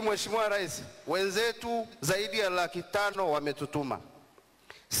 Pili, Mheshimiwa Rais, wenzetu zaidi ya 500,000 wametutuma.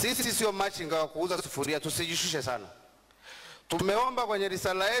 Sisi sio machinga wa kuuza sufuria, tusijishushe sana. Tumeomba kwenye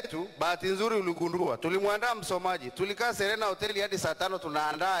risala yetu, bahati nzuri uligundua, tulimwandaa msomaji, tulikaa Serena hoteli hadi saa 5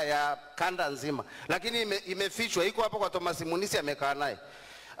 tunaandaa ya kanda nzima, lakini imefichwa, iko hapo kwa Thomas Munisi amekaa naye.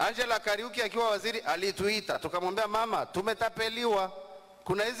 Angela Kariuki akiwa waziri alituita, tukamwambia mama, tumetapeliwa,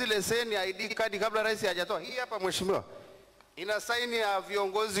 kuna hizi leseni ID card kabla rais hajatoa. Hii hapa mheshimiwa, ina saini ya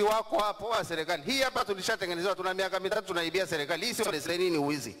viongozi wako hapo wa serikali. Hii hapa tulishatengenezewa, tuna miaka 3 tunaibia serikali. Hii sio leseni, ni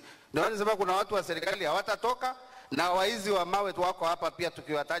uwizi. Ndio wanasema kuna watu wa serikali hawatatoka, na waizi wa mawe tu wako hapa pia,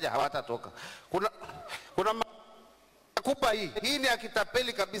 tukiwataja hawatatoka. Kuna kupa hii ni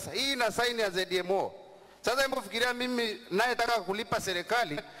akitapeli kabisa. Hii ina saini ya ZMO. Sasa hebu fikiria mimi naye nataka kulipa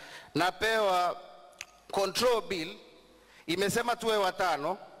serikali, napewa control bill imesema tuwe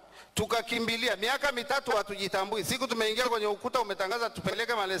 5, tukakimbilia miaka 3 hatujitambui. Siku tumeingia kwenye ukuta umetangaza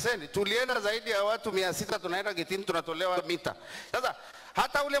tupeleke maleseni, tulienda zaidi ya watu 600, tunaenda getini tunatolewa mita. Sasa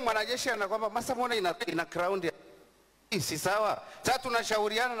hata ule mwanajeshi anakwamba masa muone ina ground si sawa. Sasa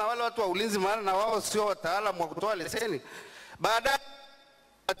tunashauriana na wale watu wa ulinzi, maana na wao sio wataalamu wa kutoa leseni. Baadaye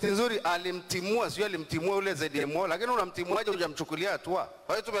bahati nzuri alimtimua ule ZMO, lakini unamtimuaje hujamchukulia hatua?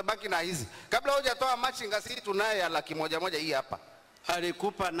 Kwa hiyo tumebaki na hizi. Kabla hujatoa machinga, sisi tunaye ya 100,000 hii hapa.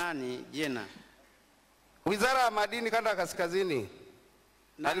 Alikupa nani jina? Wizara ya Madini kanda kaskazini.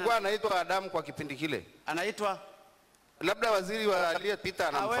 Alikuwa anaitwa Adam kwa kipindi kile. Anaitwa? Labda waziri wa aliyepita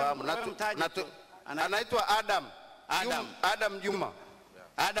anamfahamu. Anaitwa Adam Juma.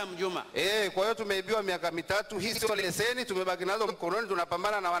 Adam Juma. Kwa hiyo tumeibiwa miaka 3. Hii sio leseni, tumebaki nazo mkononi,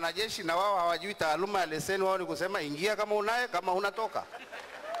 tunapambana na wanajeshi na wao hawajui taaluma ya leseni. Wao ni kusema ingia kama unaye, kama unatoka.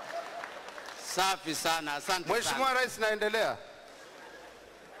 Safi sana, asante sana. Mheshimiwa Rais, naendelea.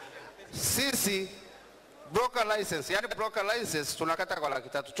 Sisi broker license, yani broker license tunakata kwa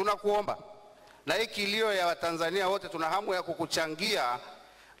 300,000. Tunakuomba na hii kilio ya Watanzania wote, tuna hamu ya kukuchangia.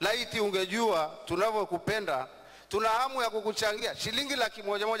 Laiti ungejua tunavyokupenda, tuna hamu ya kukuchangia shilingi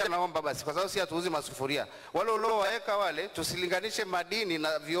 100,000 naomba basi, kwa sababu si hatuuzi masufuria. Wale uliowaeka wale tusilinganishe madini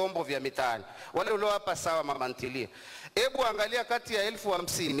na vyombo vya mitaani. Wale uliowapa sawa mama ntilie. Hebu angalia kati ya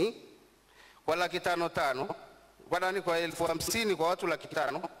 50,000 kwa 500,000, kwa nani, kwa 50,000 kwa watu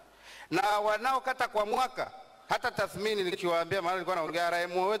 500,000, na wanaokata kwa mwaka. Hata tathmini nikiwaambia, maana nilikuwa naongea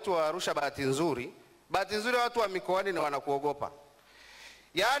RMO wetu wa Arusha, bahati nzuri watu wa mikoani ni wanakuogopa.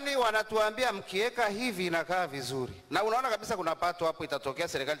 Yaani wanatuambia mkiweka hivi inakaa vizuri. Na unaona kabisa kuna pato hapo itatokea,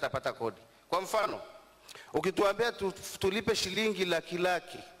 serikali itapata kodi. Kwa mfano, ukituambia tulipe shilingi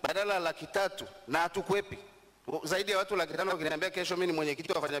laki badala ya 300,000 na hatukwepi. Zaidi ya watu 500,000 wakiniambia kesho mimi ni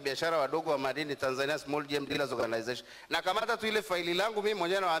mwenyekiti wa wafanyabiashara wadogo wa madini Tanzania Small GM Dealers Organization. Na kamata tu ile faili langu mimi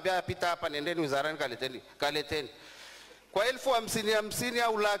mwenyewe nawaambia pita hapa, nendeni wizarani kaleteni. Kwa 50,000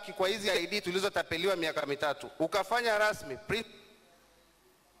 au laki kwa hizi ID tulizotapeliwa miaka 3, ukafanya rasmi print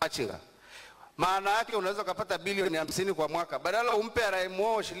machinga, maana yake unaweza kupata bilioni 50 kwa mwaka, badala umpe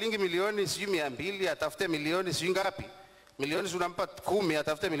RMO shilingi milioni 200, atafute milioni ngapi, milioni unampa 10,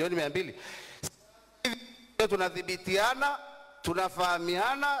 atafute milioni 200. Tunadhibitiana,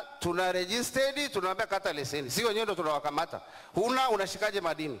 tunafahamiana, tuna registered, tunaambia kata leseni, si wenyewe ndo tunawakamata. Unashikaje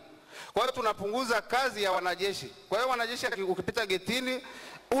madini? Kwa hiyo tunapunguza kazi ya wanajeshi. Kwa hiyo wanajeshi ukipita getini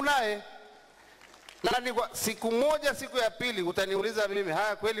unaye nani, kwa siku moja, siku ya pili utaniuliza mimi,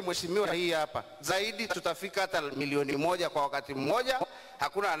 haya kweli mheshimiwa, hii hapa zaidi tutafika hata 1,000,000 kwa wakati mmoja.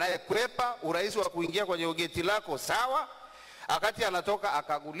 Hakuna anayekwepa urais wa kuingia kwenye geti lako, sawa, wakati anatoka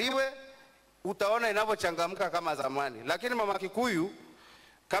akaguliwe, utaona inavyochangamka kama zamani. Lakini mama Kikuyu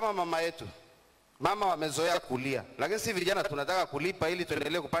kama mama yetu, mama wamezoea kulia, lakini si vijana tunataka kulipa ili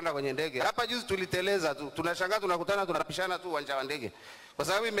tuendelee kupanda kwenye ndege. Hapa juzi tuliteleza tu, tunashangaa tunakutana tunapishana tu uwanja wa ndege. Kwa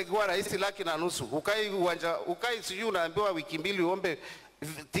sababu imekuwa rahisi 1,200,000, ukai sijui unaambiwa wiki 2 uombe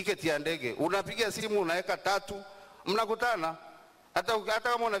tiketi ya ndege. Unapiga simu unaweka 3, mnakutana. Hata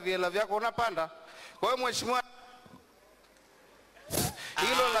kama una viela vyako unapanda. Kwa hiyo mheshimiwa,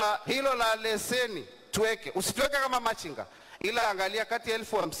 hilo la leseni tuweke, usituweke kama machinga, ila angalia kati ya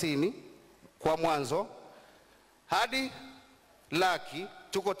 50,000 kwa mwanzo hadi laki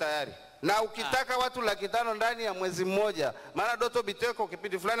tuko tayari. Na ukitaka watu 500,000 ndani ya mwezi mmoja, maana Doto Biteko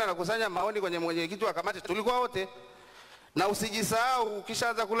kipindi fulani anakusanya maoni kwenye mwenyekiti wa kamati, tulikuwa wote. Na usijisahau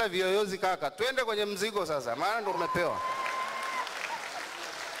ukishaanza kula vioyozi kaka, twende kwenye mzigo sasa, maana ndo umepewa.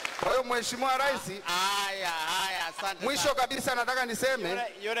 Kwa hiyo mheshimiwa rais, asante. Mwisho kabisa nataka niseme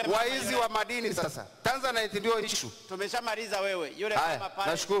waizi wa madini sasa, Tanzanite ndio issue. Tumeshamaliza wewe. Yule mama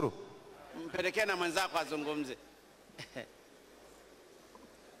pale. Nashukuru. Mpelekee na mwenzako azungumze.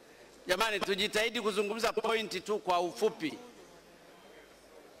 Jamani, tujitahidi kuzungumza pointi tu kwa ufupi.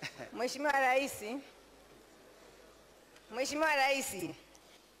 Mheshimiwa Rais,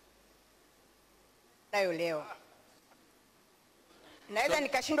 nayo leo naweza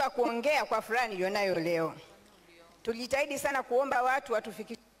nikashindwa kuongea kwa furaha nilionayo leo. Tujitahidi sana kuomba watu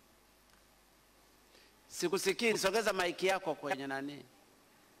watufikishe. Sikusikii, sogeza maiki yako kwenye nani.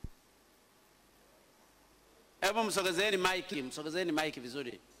 Hebu msogezeni maiki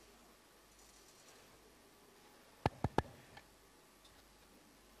vizuri.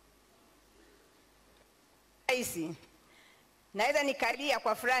 Rais, naweza nikalia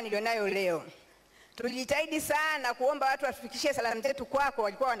kwa furaha nilionayo leo. Tulijitahidi sana kuomba watu watufikishie salamu zetu kwako,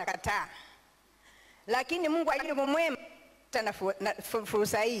 walikuwa wanakataa. Lakini Mungu aliye mwema na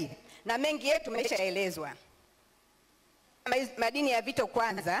fursa hii, na mengi yetu tumeshaelezwa. Madini ya vito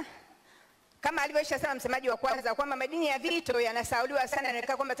kwanza, kama alivyosema msemaji wa kwanza kwamba madini ya vito yanasauliwa sana,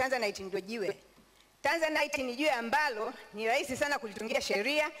 inaonekana kwamba Tanzanite ndio jiwe. Tanzanite ni jiwe ambalo ni rahisi sana kulitungia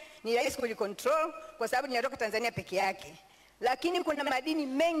sheria, ni rahisi kulicontrol kwa sababu linatoka Tanzania peke yake. Lakini kuna madini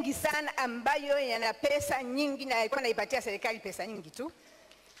mengi sana ambayo yana pesa nyingi na yalikuwa naipatia serikali pesa nyingi tu.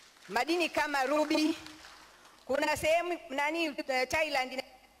 Madini kama ruby, kuna sehemu Thailand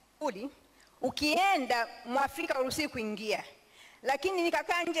na ukienda Mwafrika uruhusiwi kuingia. Lakini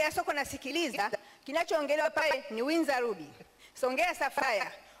nikakaa nje ya soko nasikiliza, kinachoongelewa pale ni Windsor ruby, Songea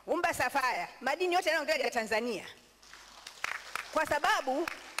sapphire, Umba sapphire, madini yote yanaongelewa ya Tanzania. Kwa sababu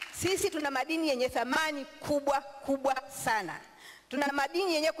sisi tuna madini yenye thamani kubwa sana. Tuna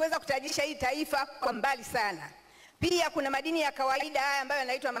madini yenye kuweza kutajisha hii taifa kwa mbali sana. Pia kuna madini ya kawaida haya ambayo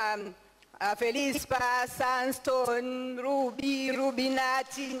yanaitwa felispa, sandstone, ruby,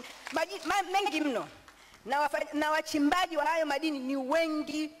 rubinati, mengi mno. Na wachimbaji wa hayo madini ni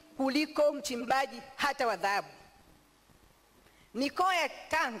wengi kuliko mchimbaji hata wa dhahabu. Mikoa ya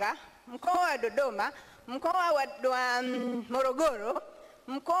Tanga, mkoa wa Dodoma, mkoa wa Morogoro,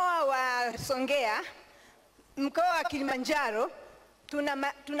 mkoa wa Songea, mkoa wa Kilimanjaro,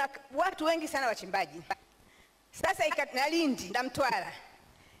 tuna watu wengi sana wachimbaji. Sasa na Lindi na Mtwara.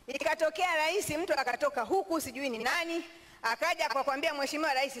 Ikatokea rais, mtu akatoka huku sijui ni nani, akaja kwa kuambia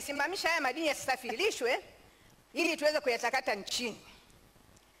Mheshimiwa Rais, simamisha haya madini yasafirishwe ili tuweze kuyatakata nchini.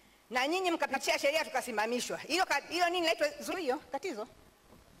 Na nyinyi mkapitia sheria tukasimamishwa. Hilo nini inaitwa zuio, tatizo?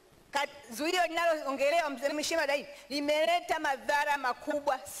 Zuio linaloongelewa Mheshimiwa Rais limeleta madhara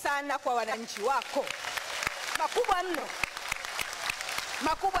makubwa sana kwa wananchi wako. Makubwa mno.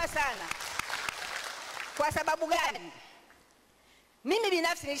 Makubwa sana. Kwa sababu gani? Mimi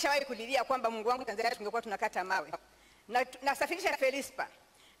binafsi nilishawahi kulilia kwamba Mungu wangu Tanzania tungekuwa tunakata mawe. Nasafirisha felispa.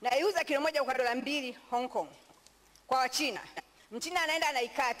 Naiuza kilo moja kwa $2 Hong Kong kwa Wachina. Mchina anaenda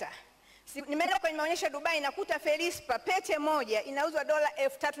anaikata. Nimeenda kwenye maonyesho Dubai nakuta felispa pete moja inauzwa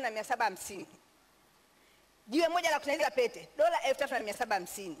 $3,750. Jiwe moja la kutengeneza pete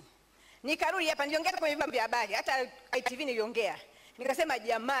 $3,750. Nikarudi hapa niliongea kwenye vyombo vya habari, hata ITV niliongea. Nikasema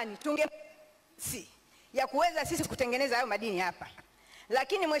jamani, ya kuweza sisi kutengeneza hayo madini hapa.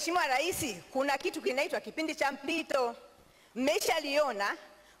 Lakini Mheshimiwa Rais, kuna kitu kinaitwa kipindi cha mpito. Mmeshaliona,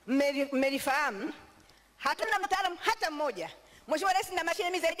 mmelifahamu. Hatuna mtaalamu hata mmoja. Mheshimiwa Rais na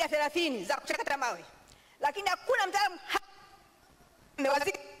mashine zaidi ya 30 za kuchakata mawe. Lakini hakuna mtaalamu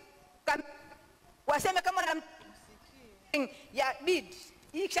waseme kama na ya bid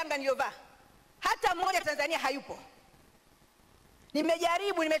hii shanga niliyovaa. Hata mmoja Tanzania hayupo.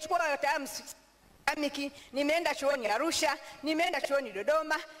 Nimejaribu, nimechukua wataalamu nimeenda chuoni Arusha, nimeenda chuoni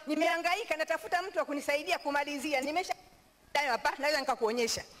Dodoma, nimehangaika natafuta mtu wa kunisaidia kumalizia. Nimesha hapa naweza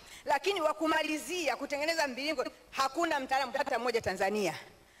nikakuonyesha. Lakini wa kumalizia kutengeneza mbilingo hakuna mtaalamu hata mmoja Tanzania.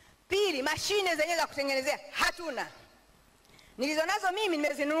 Pili, mashine zenyewe za kutengenezea hatuna. Nilizonazo mimi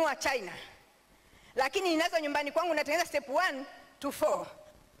nimezinunua China. Lakini ninazo nyumbani kwangu natengeneza step 1 to 4.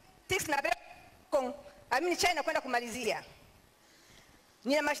 6 na China kwenda kumalizia.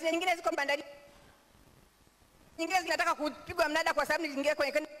 Nina mashine nyingine ziko bandari. Nyingine zinataka kupigwa mnada kwa sababu nyingine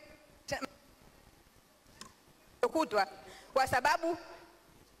kwenye kutwa kwa sababu.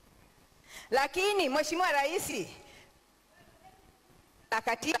 Lakini Mheshimiwa Rais,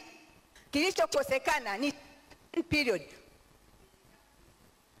 akati kilichokosekana ni period.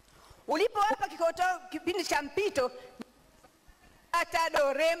 Ulipo hapa kipindi cha mpito hata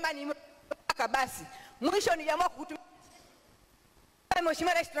Dorema ni basi. Mwisho niliamua kukutumia.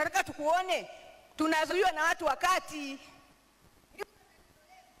 Mheshimiwa Rais, tunataka tukuone tunazuiwa na watu wakati.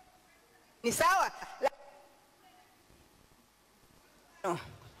 Ni sawa?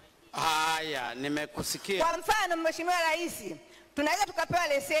 Haya, nimekusikia. Kwa mfano Mheshimiwa Rais, tunaweza tukapewa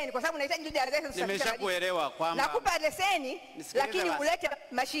leseni kwa sababu unahitaji license. Nimeshakuelewa kwamba nakupa leseni lakini ulete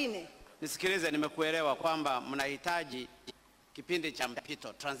mashine. Nisikilize, nimekuelewa kwamba mnahitaji kipindi cha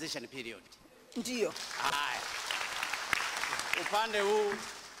mpito, transition period. Ndio. Haya. Upande huu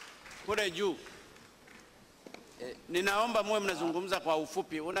kule juu. Ninaomba muwe mnazungumza kwa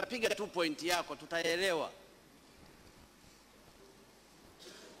ufupi. Unapiga tu point yako tutaelewa.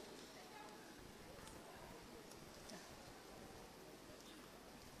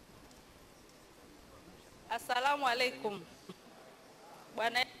 Asalamu alaikum.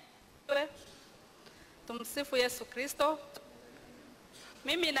 Bwana tumsifu Yesu Kristo.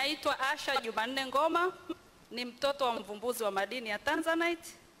 Mimi naitwa Asha Jumanne Ngoma, ni mtoto wa mvumbuzi wa madini ya Tanzanite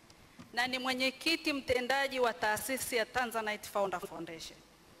na ni mwenyekiti mtendaji wa taasisi ya Tanzanite Founder Foundation.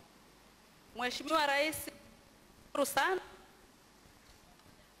 Mheshimiwa Rais, sana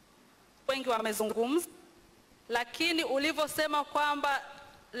wengi wamezungumza, lakini ulivyosema kwamba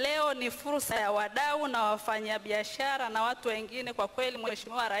leo ni fursa ya wadau na wafanyabiashara na watu wengine, kwa kweli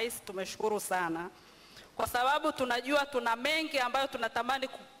Mheshimiwa Rais tumeshukuru sana, kwa sababu tunajua tuna mengi ambayo tunatamani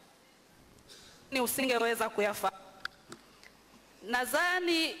ni usingeweza kuyafanya.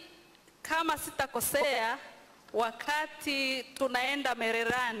 Nadhani kama sitakosea, wakati tunaenda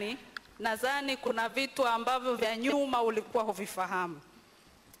Mererani, nadhani kuna vitu ambavyo vya nyuma ulikuwa huvifahamu.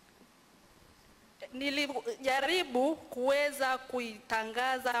 Nilijaribu kuweza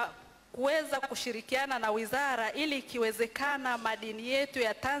kuitangaza, kuweza kushirikiana na wizara ili ikiwezekana madini yetu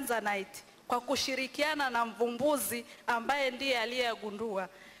ya Tanzanite kwa kushirikiana na mvumbuzi ambaye ndiye aliyegundua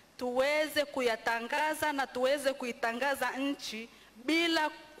tuweze kuyatangaza na tuweze kuitangaza nchi bila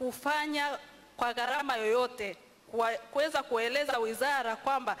kufanya kwa gharama yoyote, kuweza kueleza wizara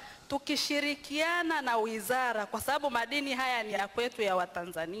kwamba tukishirikiana na wizara, kwa sababu madini haya ni ya kwetu ya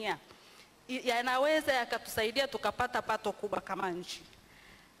Watanzania, yanaweza yakatusaidia tukapata pato kubwa kama nchi.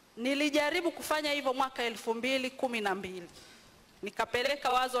 Nilijaribu kufanya hivyo mwaka 2012. Nikapeleka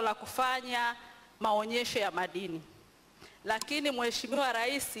wazo la kufanya maonyesho ya madini. Lakini Mheshimiwa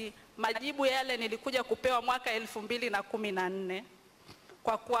Rais, majibu yale nilikuja kupewa mwaka 2014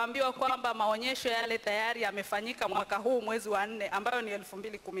 kwa kuambiwa kwamba maonyesho yale tayari yamefanyika mwaka huu mwezi wa 4 ambayo ni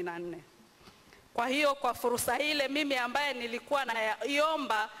 2014. Kwa hiyo kwa fursa ile mimi ambaye nilikuwa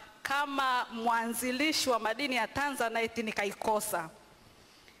naiomba kama mwanzilishi wa madini ya Tanzanite nikaikosa.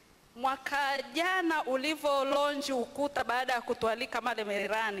 Mwaka jana ulivyo launch ukuta baada ya kutualika Made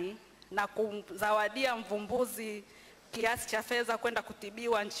Mererani na kumzawadia mvumbuzi kiasi cha fedha kwenda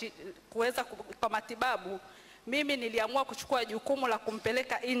kutibiwa kuweza kwa matibabu, mimi niliamua kuchukua jukumu la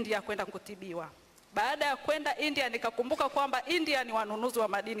kumpeleka India kwenda kutibiwa. Baada ya kwenda India nikakumbuka kwamba India ni wanunuzi wa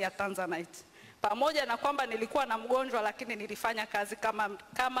madini ya Tanzanite. Pamoja na kwamba nilikuwa na mgonjwa, lakini nilifanya kazi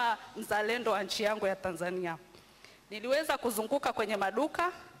kama mzalendo wa nchi yangu ya Tanzania. Niliweza kuzunguka kwenye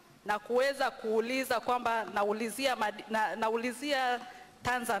maduka na kuweza kuuliza kwamba naulizia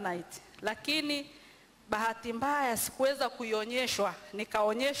Tanzanite, lakini bahati mbaya sikuweza kuionyeshwa,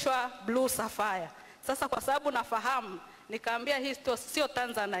 nikaonyeshwa blue sapphire. Sasa kwa sababu nafahamu, nikaambia hii sio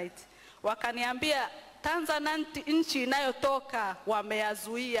Tanzanite. Wakaniambia Tanzanite nchi inayotoka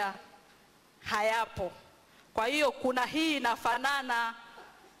wameyazuia, hayapo. Kwa hiyo kuna hii inafanana.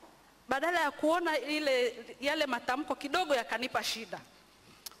 Badala ya kuona yale matamko kidogo yakanipa shida.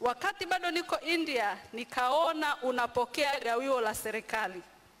 Wakati bado niko India nikaona unapokea gawio la serikali,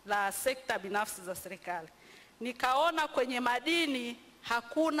 la sekta binafsi za serikali. Nikaona kwenye madini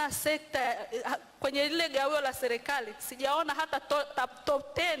hakuna sekta, kwenye ile gawio la serikali sijaona hata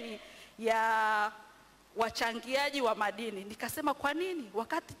top 10 ya wachangiaji wa madini. Nikasema kwa nini?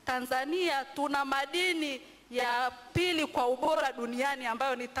 Wakati Tanzania tuna madini ya pili kwa ubora duniani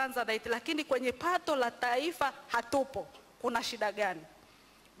ambayo ni Tanzanite, lakini kwenye pato la taifa hatupo. Kuna shida gani?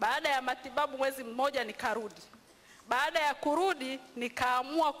 Baada ya matibabu mwezi mmoja nikarudi. Baada ya kurudi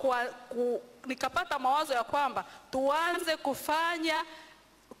nikaamua nikapata mawazo ya kwamba tuanze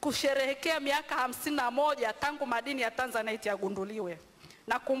kusherehekea miaka 51 tangu madini ya Tanzanite yagunduliwe.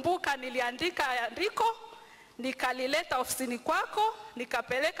 Nakumbuka niliandika andiko, nikalileta ofisini kwako,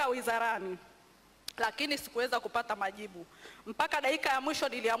 nikapeleka wizarani, lakini sikuweza kupata majibu. Mpaka dakika ya mwisho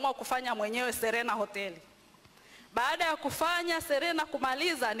niliamua kufanya mwenyewe Serena hoteli. Baada ya kufanya Serena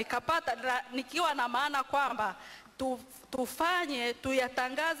kumaliza, nikapata nikiwa na maana kwamba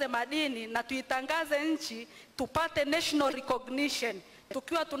tuyatangaze madini na tuitangaze nchi, tupate national recognition.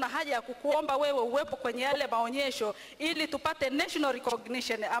 Tukiwa tuna haja ya kukuomba wewe uwepo kwenye yale maonyesho ili tupate national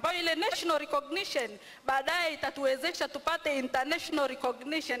recognition, ambayo ile national recognition baadaye itatuwezesha tupate international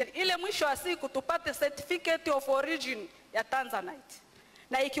recognition, ile mwisho wa siku tupate certificate of origin ya Tanzanite.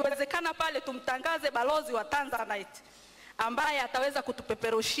 Na ikiwezekana pale tumtangaze balozi wa Tanzanite ambaye ataweza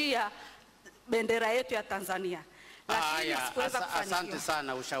kutupeperushia bendera yetu ya Tanzania. Asante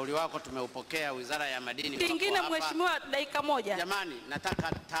sana, ushauri wako tumeupokea. Wizara ya Madini. Kingine mheshimiwa, dakika moja. Jamani,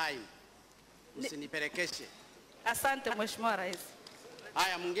 nataka time. Usinipelekeshe. Asante mheshimiwa rais.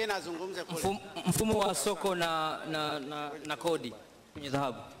 Haya, mwingine azungumze kule. Mfumo wa soko na kodi kwenye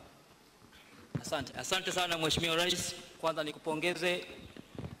dhahabu. Asante sana mheshimiwa rais. Kwanza nikupongeze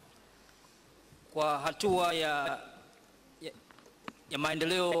kwa hatua ya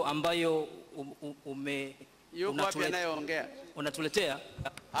maendeleo ambayo yuko wapi anayeongea? Unatuletea.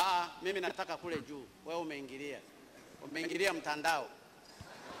 Mimi nataka kule juu. Wewe umeingilia mtandao.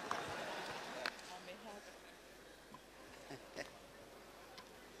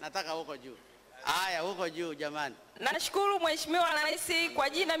 Nataka huko juu. Haya, huko juu jamani. Nashukuru mheshimiwa rais. Kwa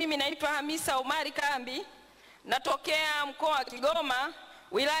jina mimi naitwa Hamisa Omari Kambi, natokea mkoa wa Kigoma,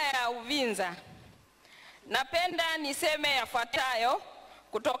 wilaya ya Uvinza. Napenda niseme yafuatayo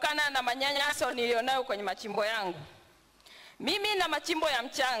kutokana na manyanyaso nilionayo kwenye machimbo yangu. Mimi na machimbo ya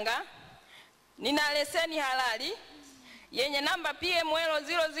mchanga nina leseni halali yenye namba PML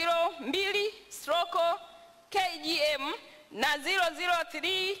 002/KGM na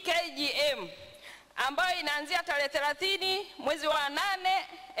 003 KGM ambayo inaanzia tarehe 30 mwezi wa 8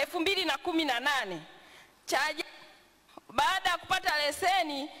 2018. Baada ya kupata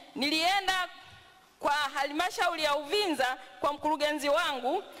leseni nilienda kwa halmashauri ya Uvinza kwa mkurugenzi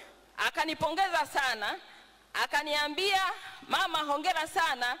wangu, akanipongeza sana, akaniambia mama hongera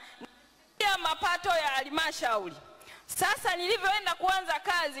sana ya mapato ya halmashauri. Sasa nilivyoenda kuanza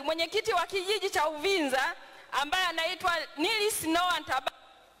kazi, mwenyekiti wa kijiji cha Uvinza ambaye anaitwa Nilis Noah Ntaba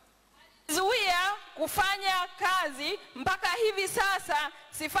zuia kufanya kazi, mpaka hivi sasa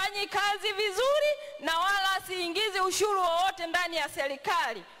sifanyi kazi vizuri na wala siingizi ushuru wowote ndani ya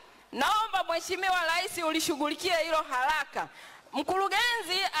serikali. Naomba mheshimiwa rais ulishughulikie hilo haraka.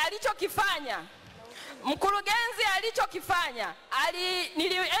 Mkurugenzi alichokifanya,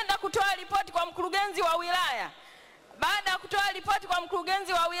 nilienda kutoa ripoti kwa mkurugenzi wa wilaya. Baada ya kutoa ripoti kwa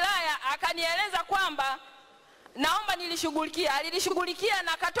mkurugenzi wa wilaya, akanieleza kwamba naomba nilishughulikia. Alilishughulikia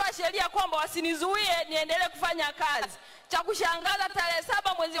na akatoa sheria kwamba wasinizuie niendelee kufanya kazi. Cha kushangaza, tarehe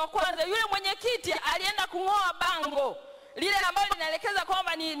 7 mwezi wa kwanza, yule mwenyekiti alienda kung'oa bango lile ambalo linaelekeza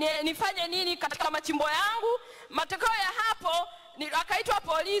kwamba nifanye nini katika machimbo yangu. Matokeo ya hapo akaitwa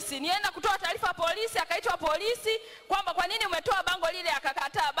polisi, nienda kutoa taarifa polisi, akaitwa polisi kwamba kwa nini umetoa bango lile,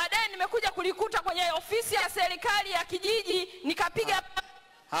 akakataa. Baadaye nimekuja kulikuta kwenye ofisi ya serikali ya kijiji, nikapiga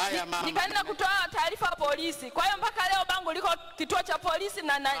nikaenda kutoa taarifa polisi. Kwa hiyo mpaka leo bango liko kituo cha polisi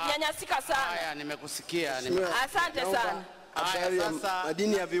na nyanyasika sana. Haya, nimekusikia. Asante sana. Sasa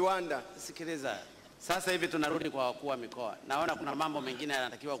madini ya viwanda. Sikiliza. Sasa hivi tunarudi kwa wakuu wa mikoa. Naona kuna mambo mengine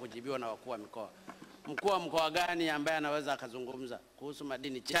yanatakiwa kujibiwa na wakuu wa mikoa. Mkuu wa mkoa gani ambaye anaweza akazungumza kuhusu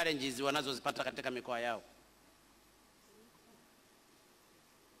madini, challenges wanazozipata katika mikoa yao?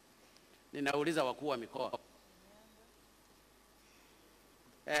 Ninauliza wakuu wa mikoa.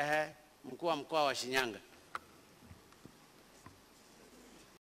 Mkuu wa mkoa wa Shinyanga.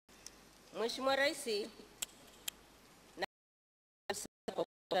 Mheshimiwa Rais,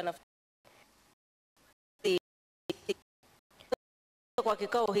 kwa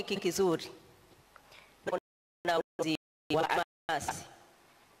kikao hiki kizuri na uzi wa almasi.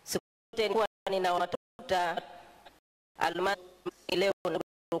 Sote nilikuwa ninawatafuta almasi leo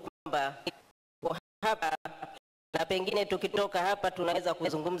kwamba hapa na pengine tukitoka hapa tunaweza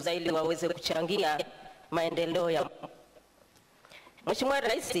kuzungumza ili waweze kuchangia maendeleo ya Mheshimiwa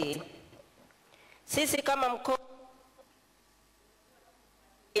Rais. Sisi kama mkoa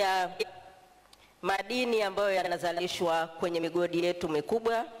ya madini ambayo yanazalishwa kwenye migodi yetu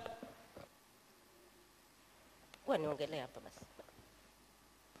mikubwa, kwa niongelea hapa basi,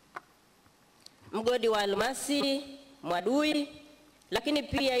 mgodi wa almasi Mwadui, lakini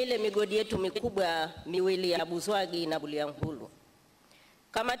pia ile migodi yetu mikubwa miwili ya Buzwagi na Bulyanhulu.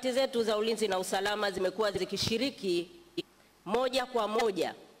 Kamati zetu za ulinzi na usalama zimekuwa zikishiriki moja kwa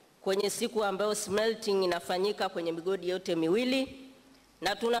moja kwenye siku ambayo smelting inafanyika kwenye migodi yote miwili,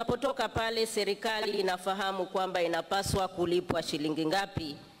 na tunapotoka pale serikali inafahamu kwamba inapaswa kulipwa shilingi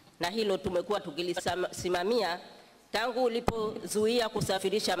ngapi, na hilo tumekuwa tukilisimamia tangu ulipozuia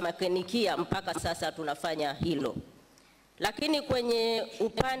kusafirisha makenikia mpaka sasa tunafanya hilo. Lakini kwenye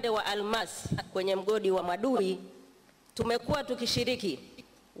upande wa almasi kwenye mgodi wa Mwadui tumekuwa tukishiriki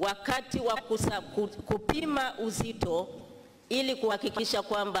wakati wa kupima uzito ili kuhakikisha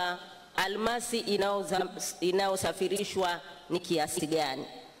kwamba almasi inayosafirishwa ni kiasi gani.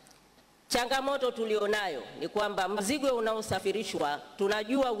 Changamoto tulionayo ni kwamba mzigo unaosafirishwa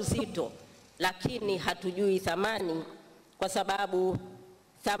tunajua uzito, lakini hatujui thamani, kwa sababu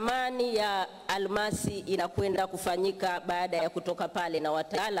thamani ya almasi inakwenda kufanyika baada ya kutoka pale na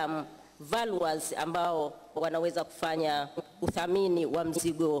wataalamu valuers ambao wanaweza kufanya uthamini wa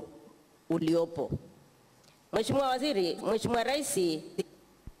mzigo uliopo. Mheshimiwa Waziri, Mheshimiwa Rais,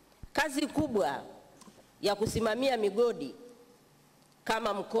 kazi kubwa ya kusimamia migodi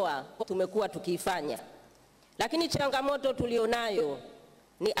kama mkoa tumekuwa tukiifanya, lakini changamoto tulionayo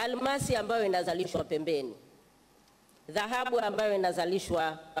ni almasi ambayo inazalishwa pembeni, dhahabu ambayo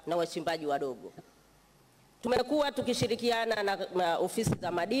inazalishwa na wachimbaji wadogo. Tumekuwa tukishirikiana na ofisi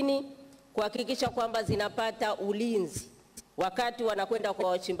za madini kuhakikisha kwamba zinapata ulinzi wakati wanakwenda kwa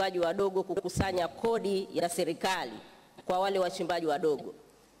wachimbaji wadogo kukusanya kodi ya serikali kwa wale wachimbaji wadogo.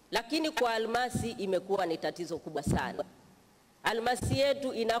 Lakini kwa almasi imekuwa ni tatizo kubwa sana. Almasi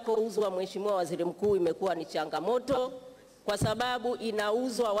yetu inakouzwa, Mheshimiwa Waziri Mkuu, imekuwa ni changamoto kwa sababu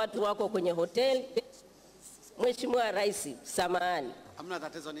inauzwa, watu wako kwenye hoteli. Mheshimiwa Rais, samahani, hamna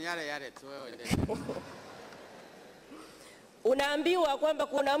tatizo, ni yale yale tu, wewe endelea. Unaambiwa kwamba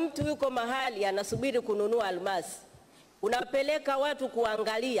kuna mtu yuko mahali anasubiri kununua almasi, unapeleka watu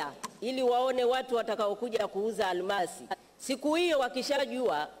kuangalia ili waone watu watakaokuja kuuza almasi. Siku hiyo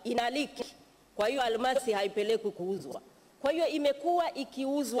wakishajua inaliki, kwa hiyo almasi haipelekwi kuuzwa. Kwa hiyo imekuwa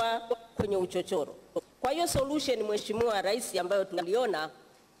ikiuzwa kwenye uchochoro. Kwa hiyo solution, Mheshimiwa Rais, ambayo tuliona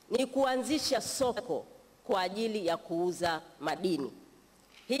ni kuanzisha soko kwa ajili ya kuuza madini.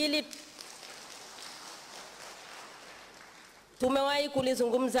 Hili tumewahi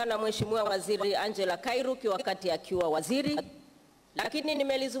kulizungumza na Mheshimiwa Waziri Angela Kairuki wakati akiwa waziri, lakini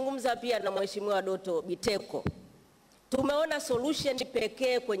nimelizungumza pia na Mheshimiwa Doto Biteko. Tumeona solution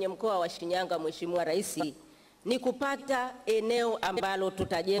pekee kwenye mkoa wa Shinyanga, Mheshimiwa Rais, ni kupata eneo ambalo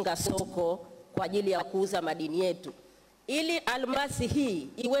tutajenga soko kwa ajili ya kuuza madini yetu, ili almasi hii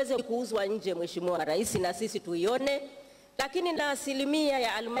iweze kuuzwa nje, Mheshimiwa Rais, na sisi tuione, lakini na asilimia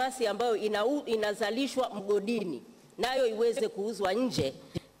ya almasi ambayo inazalishwa mgodini nayo iweze kuuzwa nje,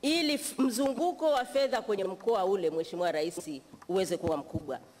 ili mzunguko wa fedha kwenye mkoa ule, Mheshimiwa Rais, uweze kuwa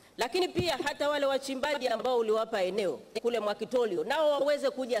mkubwa. lakini pia hata wale wachimbaji ambao uliwapa eneo kule Mwakitolio nao waweze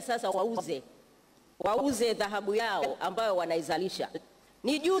kuja sasa wauze dhahabu yao ambayo wanaizalisha.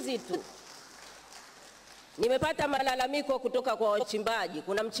 Ni juzi tu nimepata malalamiko kutoka kwa wachimbaji.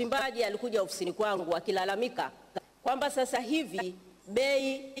 Kuna mchimbaji alikuja ofisini kwangu akilalamika kwamba sasa hivi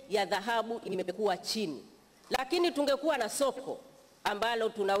bei ya dhahabu imekuwa chini, lakini tungekuwa na soko ambalo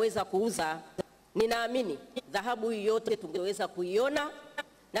tunaweza kuuza, ninaamini dhahabu hii yote tungeweza kuiona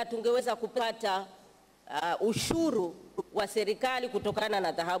na tungeweza kupata ushuru wa serikali kutokana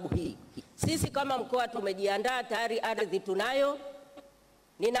na dhahabu hii. Sisi kama mkoa tumejiandaa tayari, ardhi tunayo.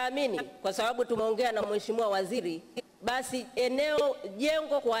 Ninaamini kwa sababu tumeongea na Mheshimiwa Waziri, basi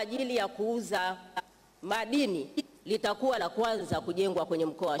jengo kwa ajili ya kuuza madini litakuwa la kwanza kujengwa kwenye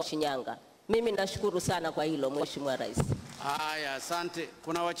mkoa wa Shinyanga. Mimi nashukuru sana kwa hilo Mheshimiwa Rais. Haya, asante.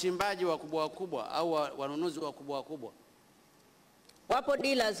 Kuna wachimbaji wakubwa au wanunuzi wakubwa? Wapo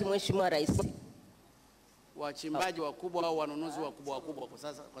dealers Mheshimiwa Rais. Wachimbaji wakubwa au wanunuzi wakubwa?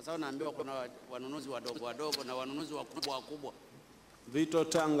 Kwa sababu naambiwa kuna wanunuzi wadogo na wanunuzi wakubwa. Vito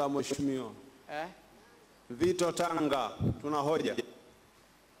Tanga Mheshimiwa. Vito Tanga, tuna hoja.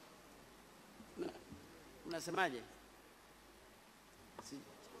 Mnasemaje?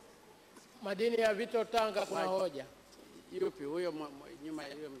 Madini ya Vito Tanga kuna hoja. Yupi huyo nyuma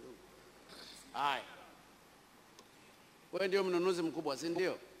ya huyo? Haya. Wewe ndio mnunuzi mkubwa, si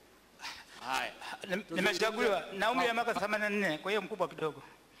ndio? Haya. Nimechaguliwa na umri wa miaka 84, kwa hiyo mkubwa kidogo.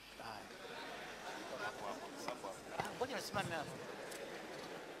 Haya. Ngoja nisimame hapo.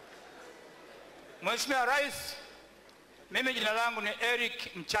 Mheshimiwa Rais, mimi jina langu ni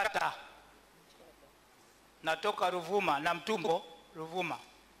Eric Mchata. Natoka Ruvuma na Mtumbo, Ruvuma.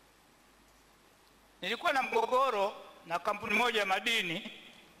 Nilikuwa na mgogoro na kampuni moja ya madini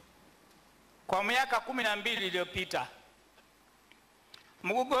kwa miaka 12 iliyopita.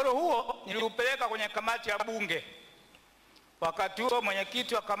 Mgogoro huo niliupeleka kwenye kamati ya bunge. Wakati huo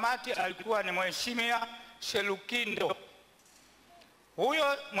mwenyekiti wa kamati alikuwa ni Mheshimiwa Shelukindo.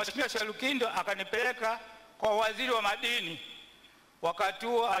 Huyo Mheshimiwa Shelukindo akanipeleka kwa waziri wa madini. Wakati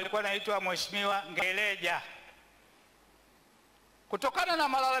huo alikuwa anaitwa Mheshimiwa Ngeleja. Kutokana na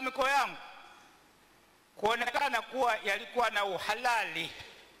malalamiko yangu kuonekana kuwa yalikuwa na uhalali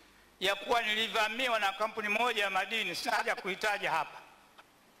ya kuwa nilivamiwa na kampuni moja ya madini, sina haja kuitaja hapa.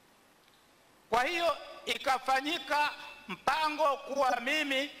 Kwa hiyo ikafanyika mpango kuwa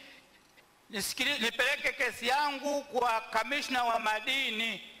mimi nipeleke kesi yangu kwa kamishna wa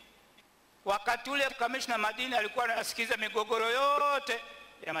madini. Wakati ule kamishna madini alikuwa anasikiza migogoro yote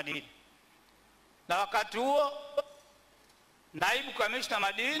ya madini, na wakati huo naibu kamishna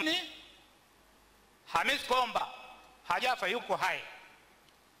madini Hamis Komba hajafa, yuko hai,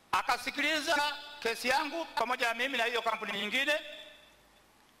 akasikiliza kesi yangu pamoja na mimi na hiyo kampuni nyingine.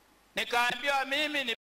 Nikaambiwa mimi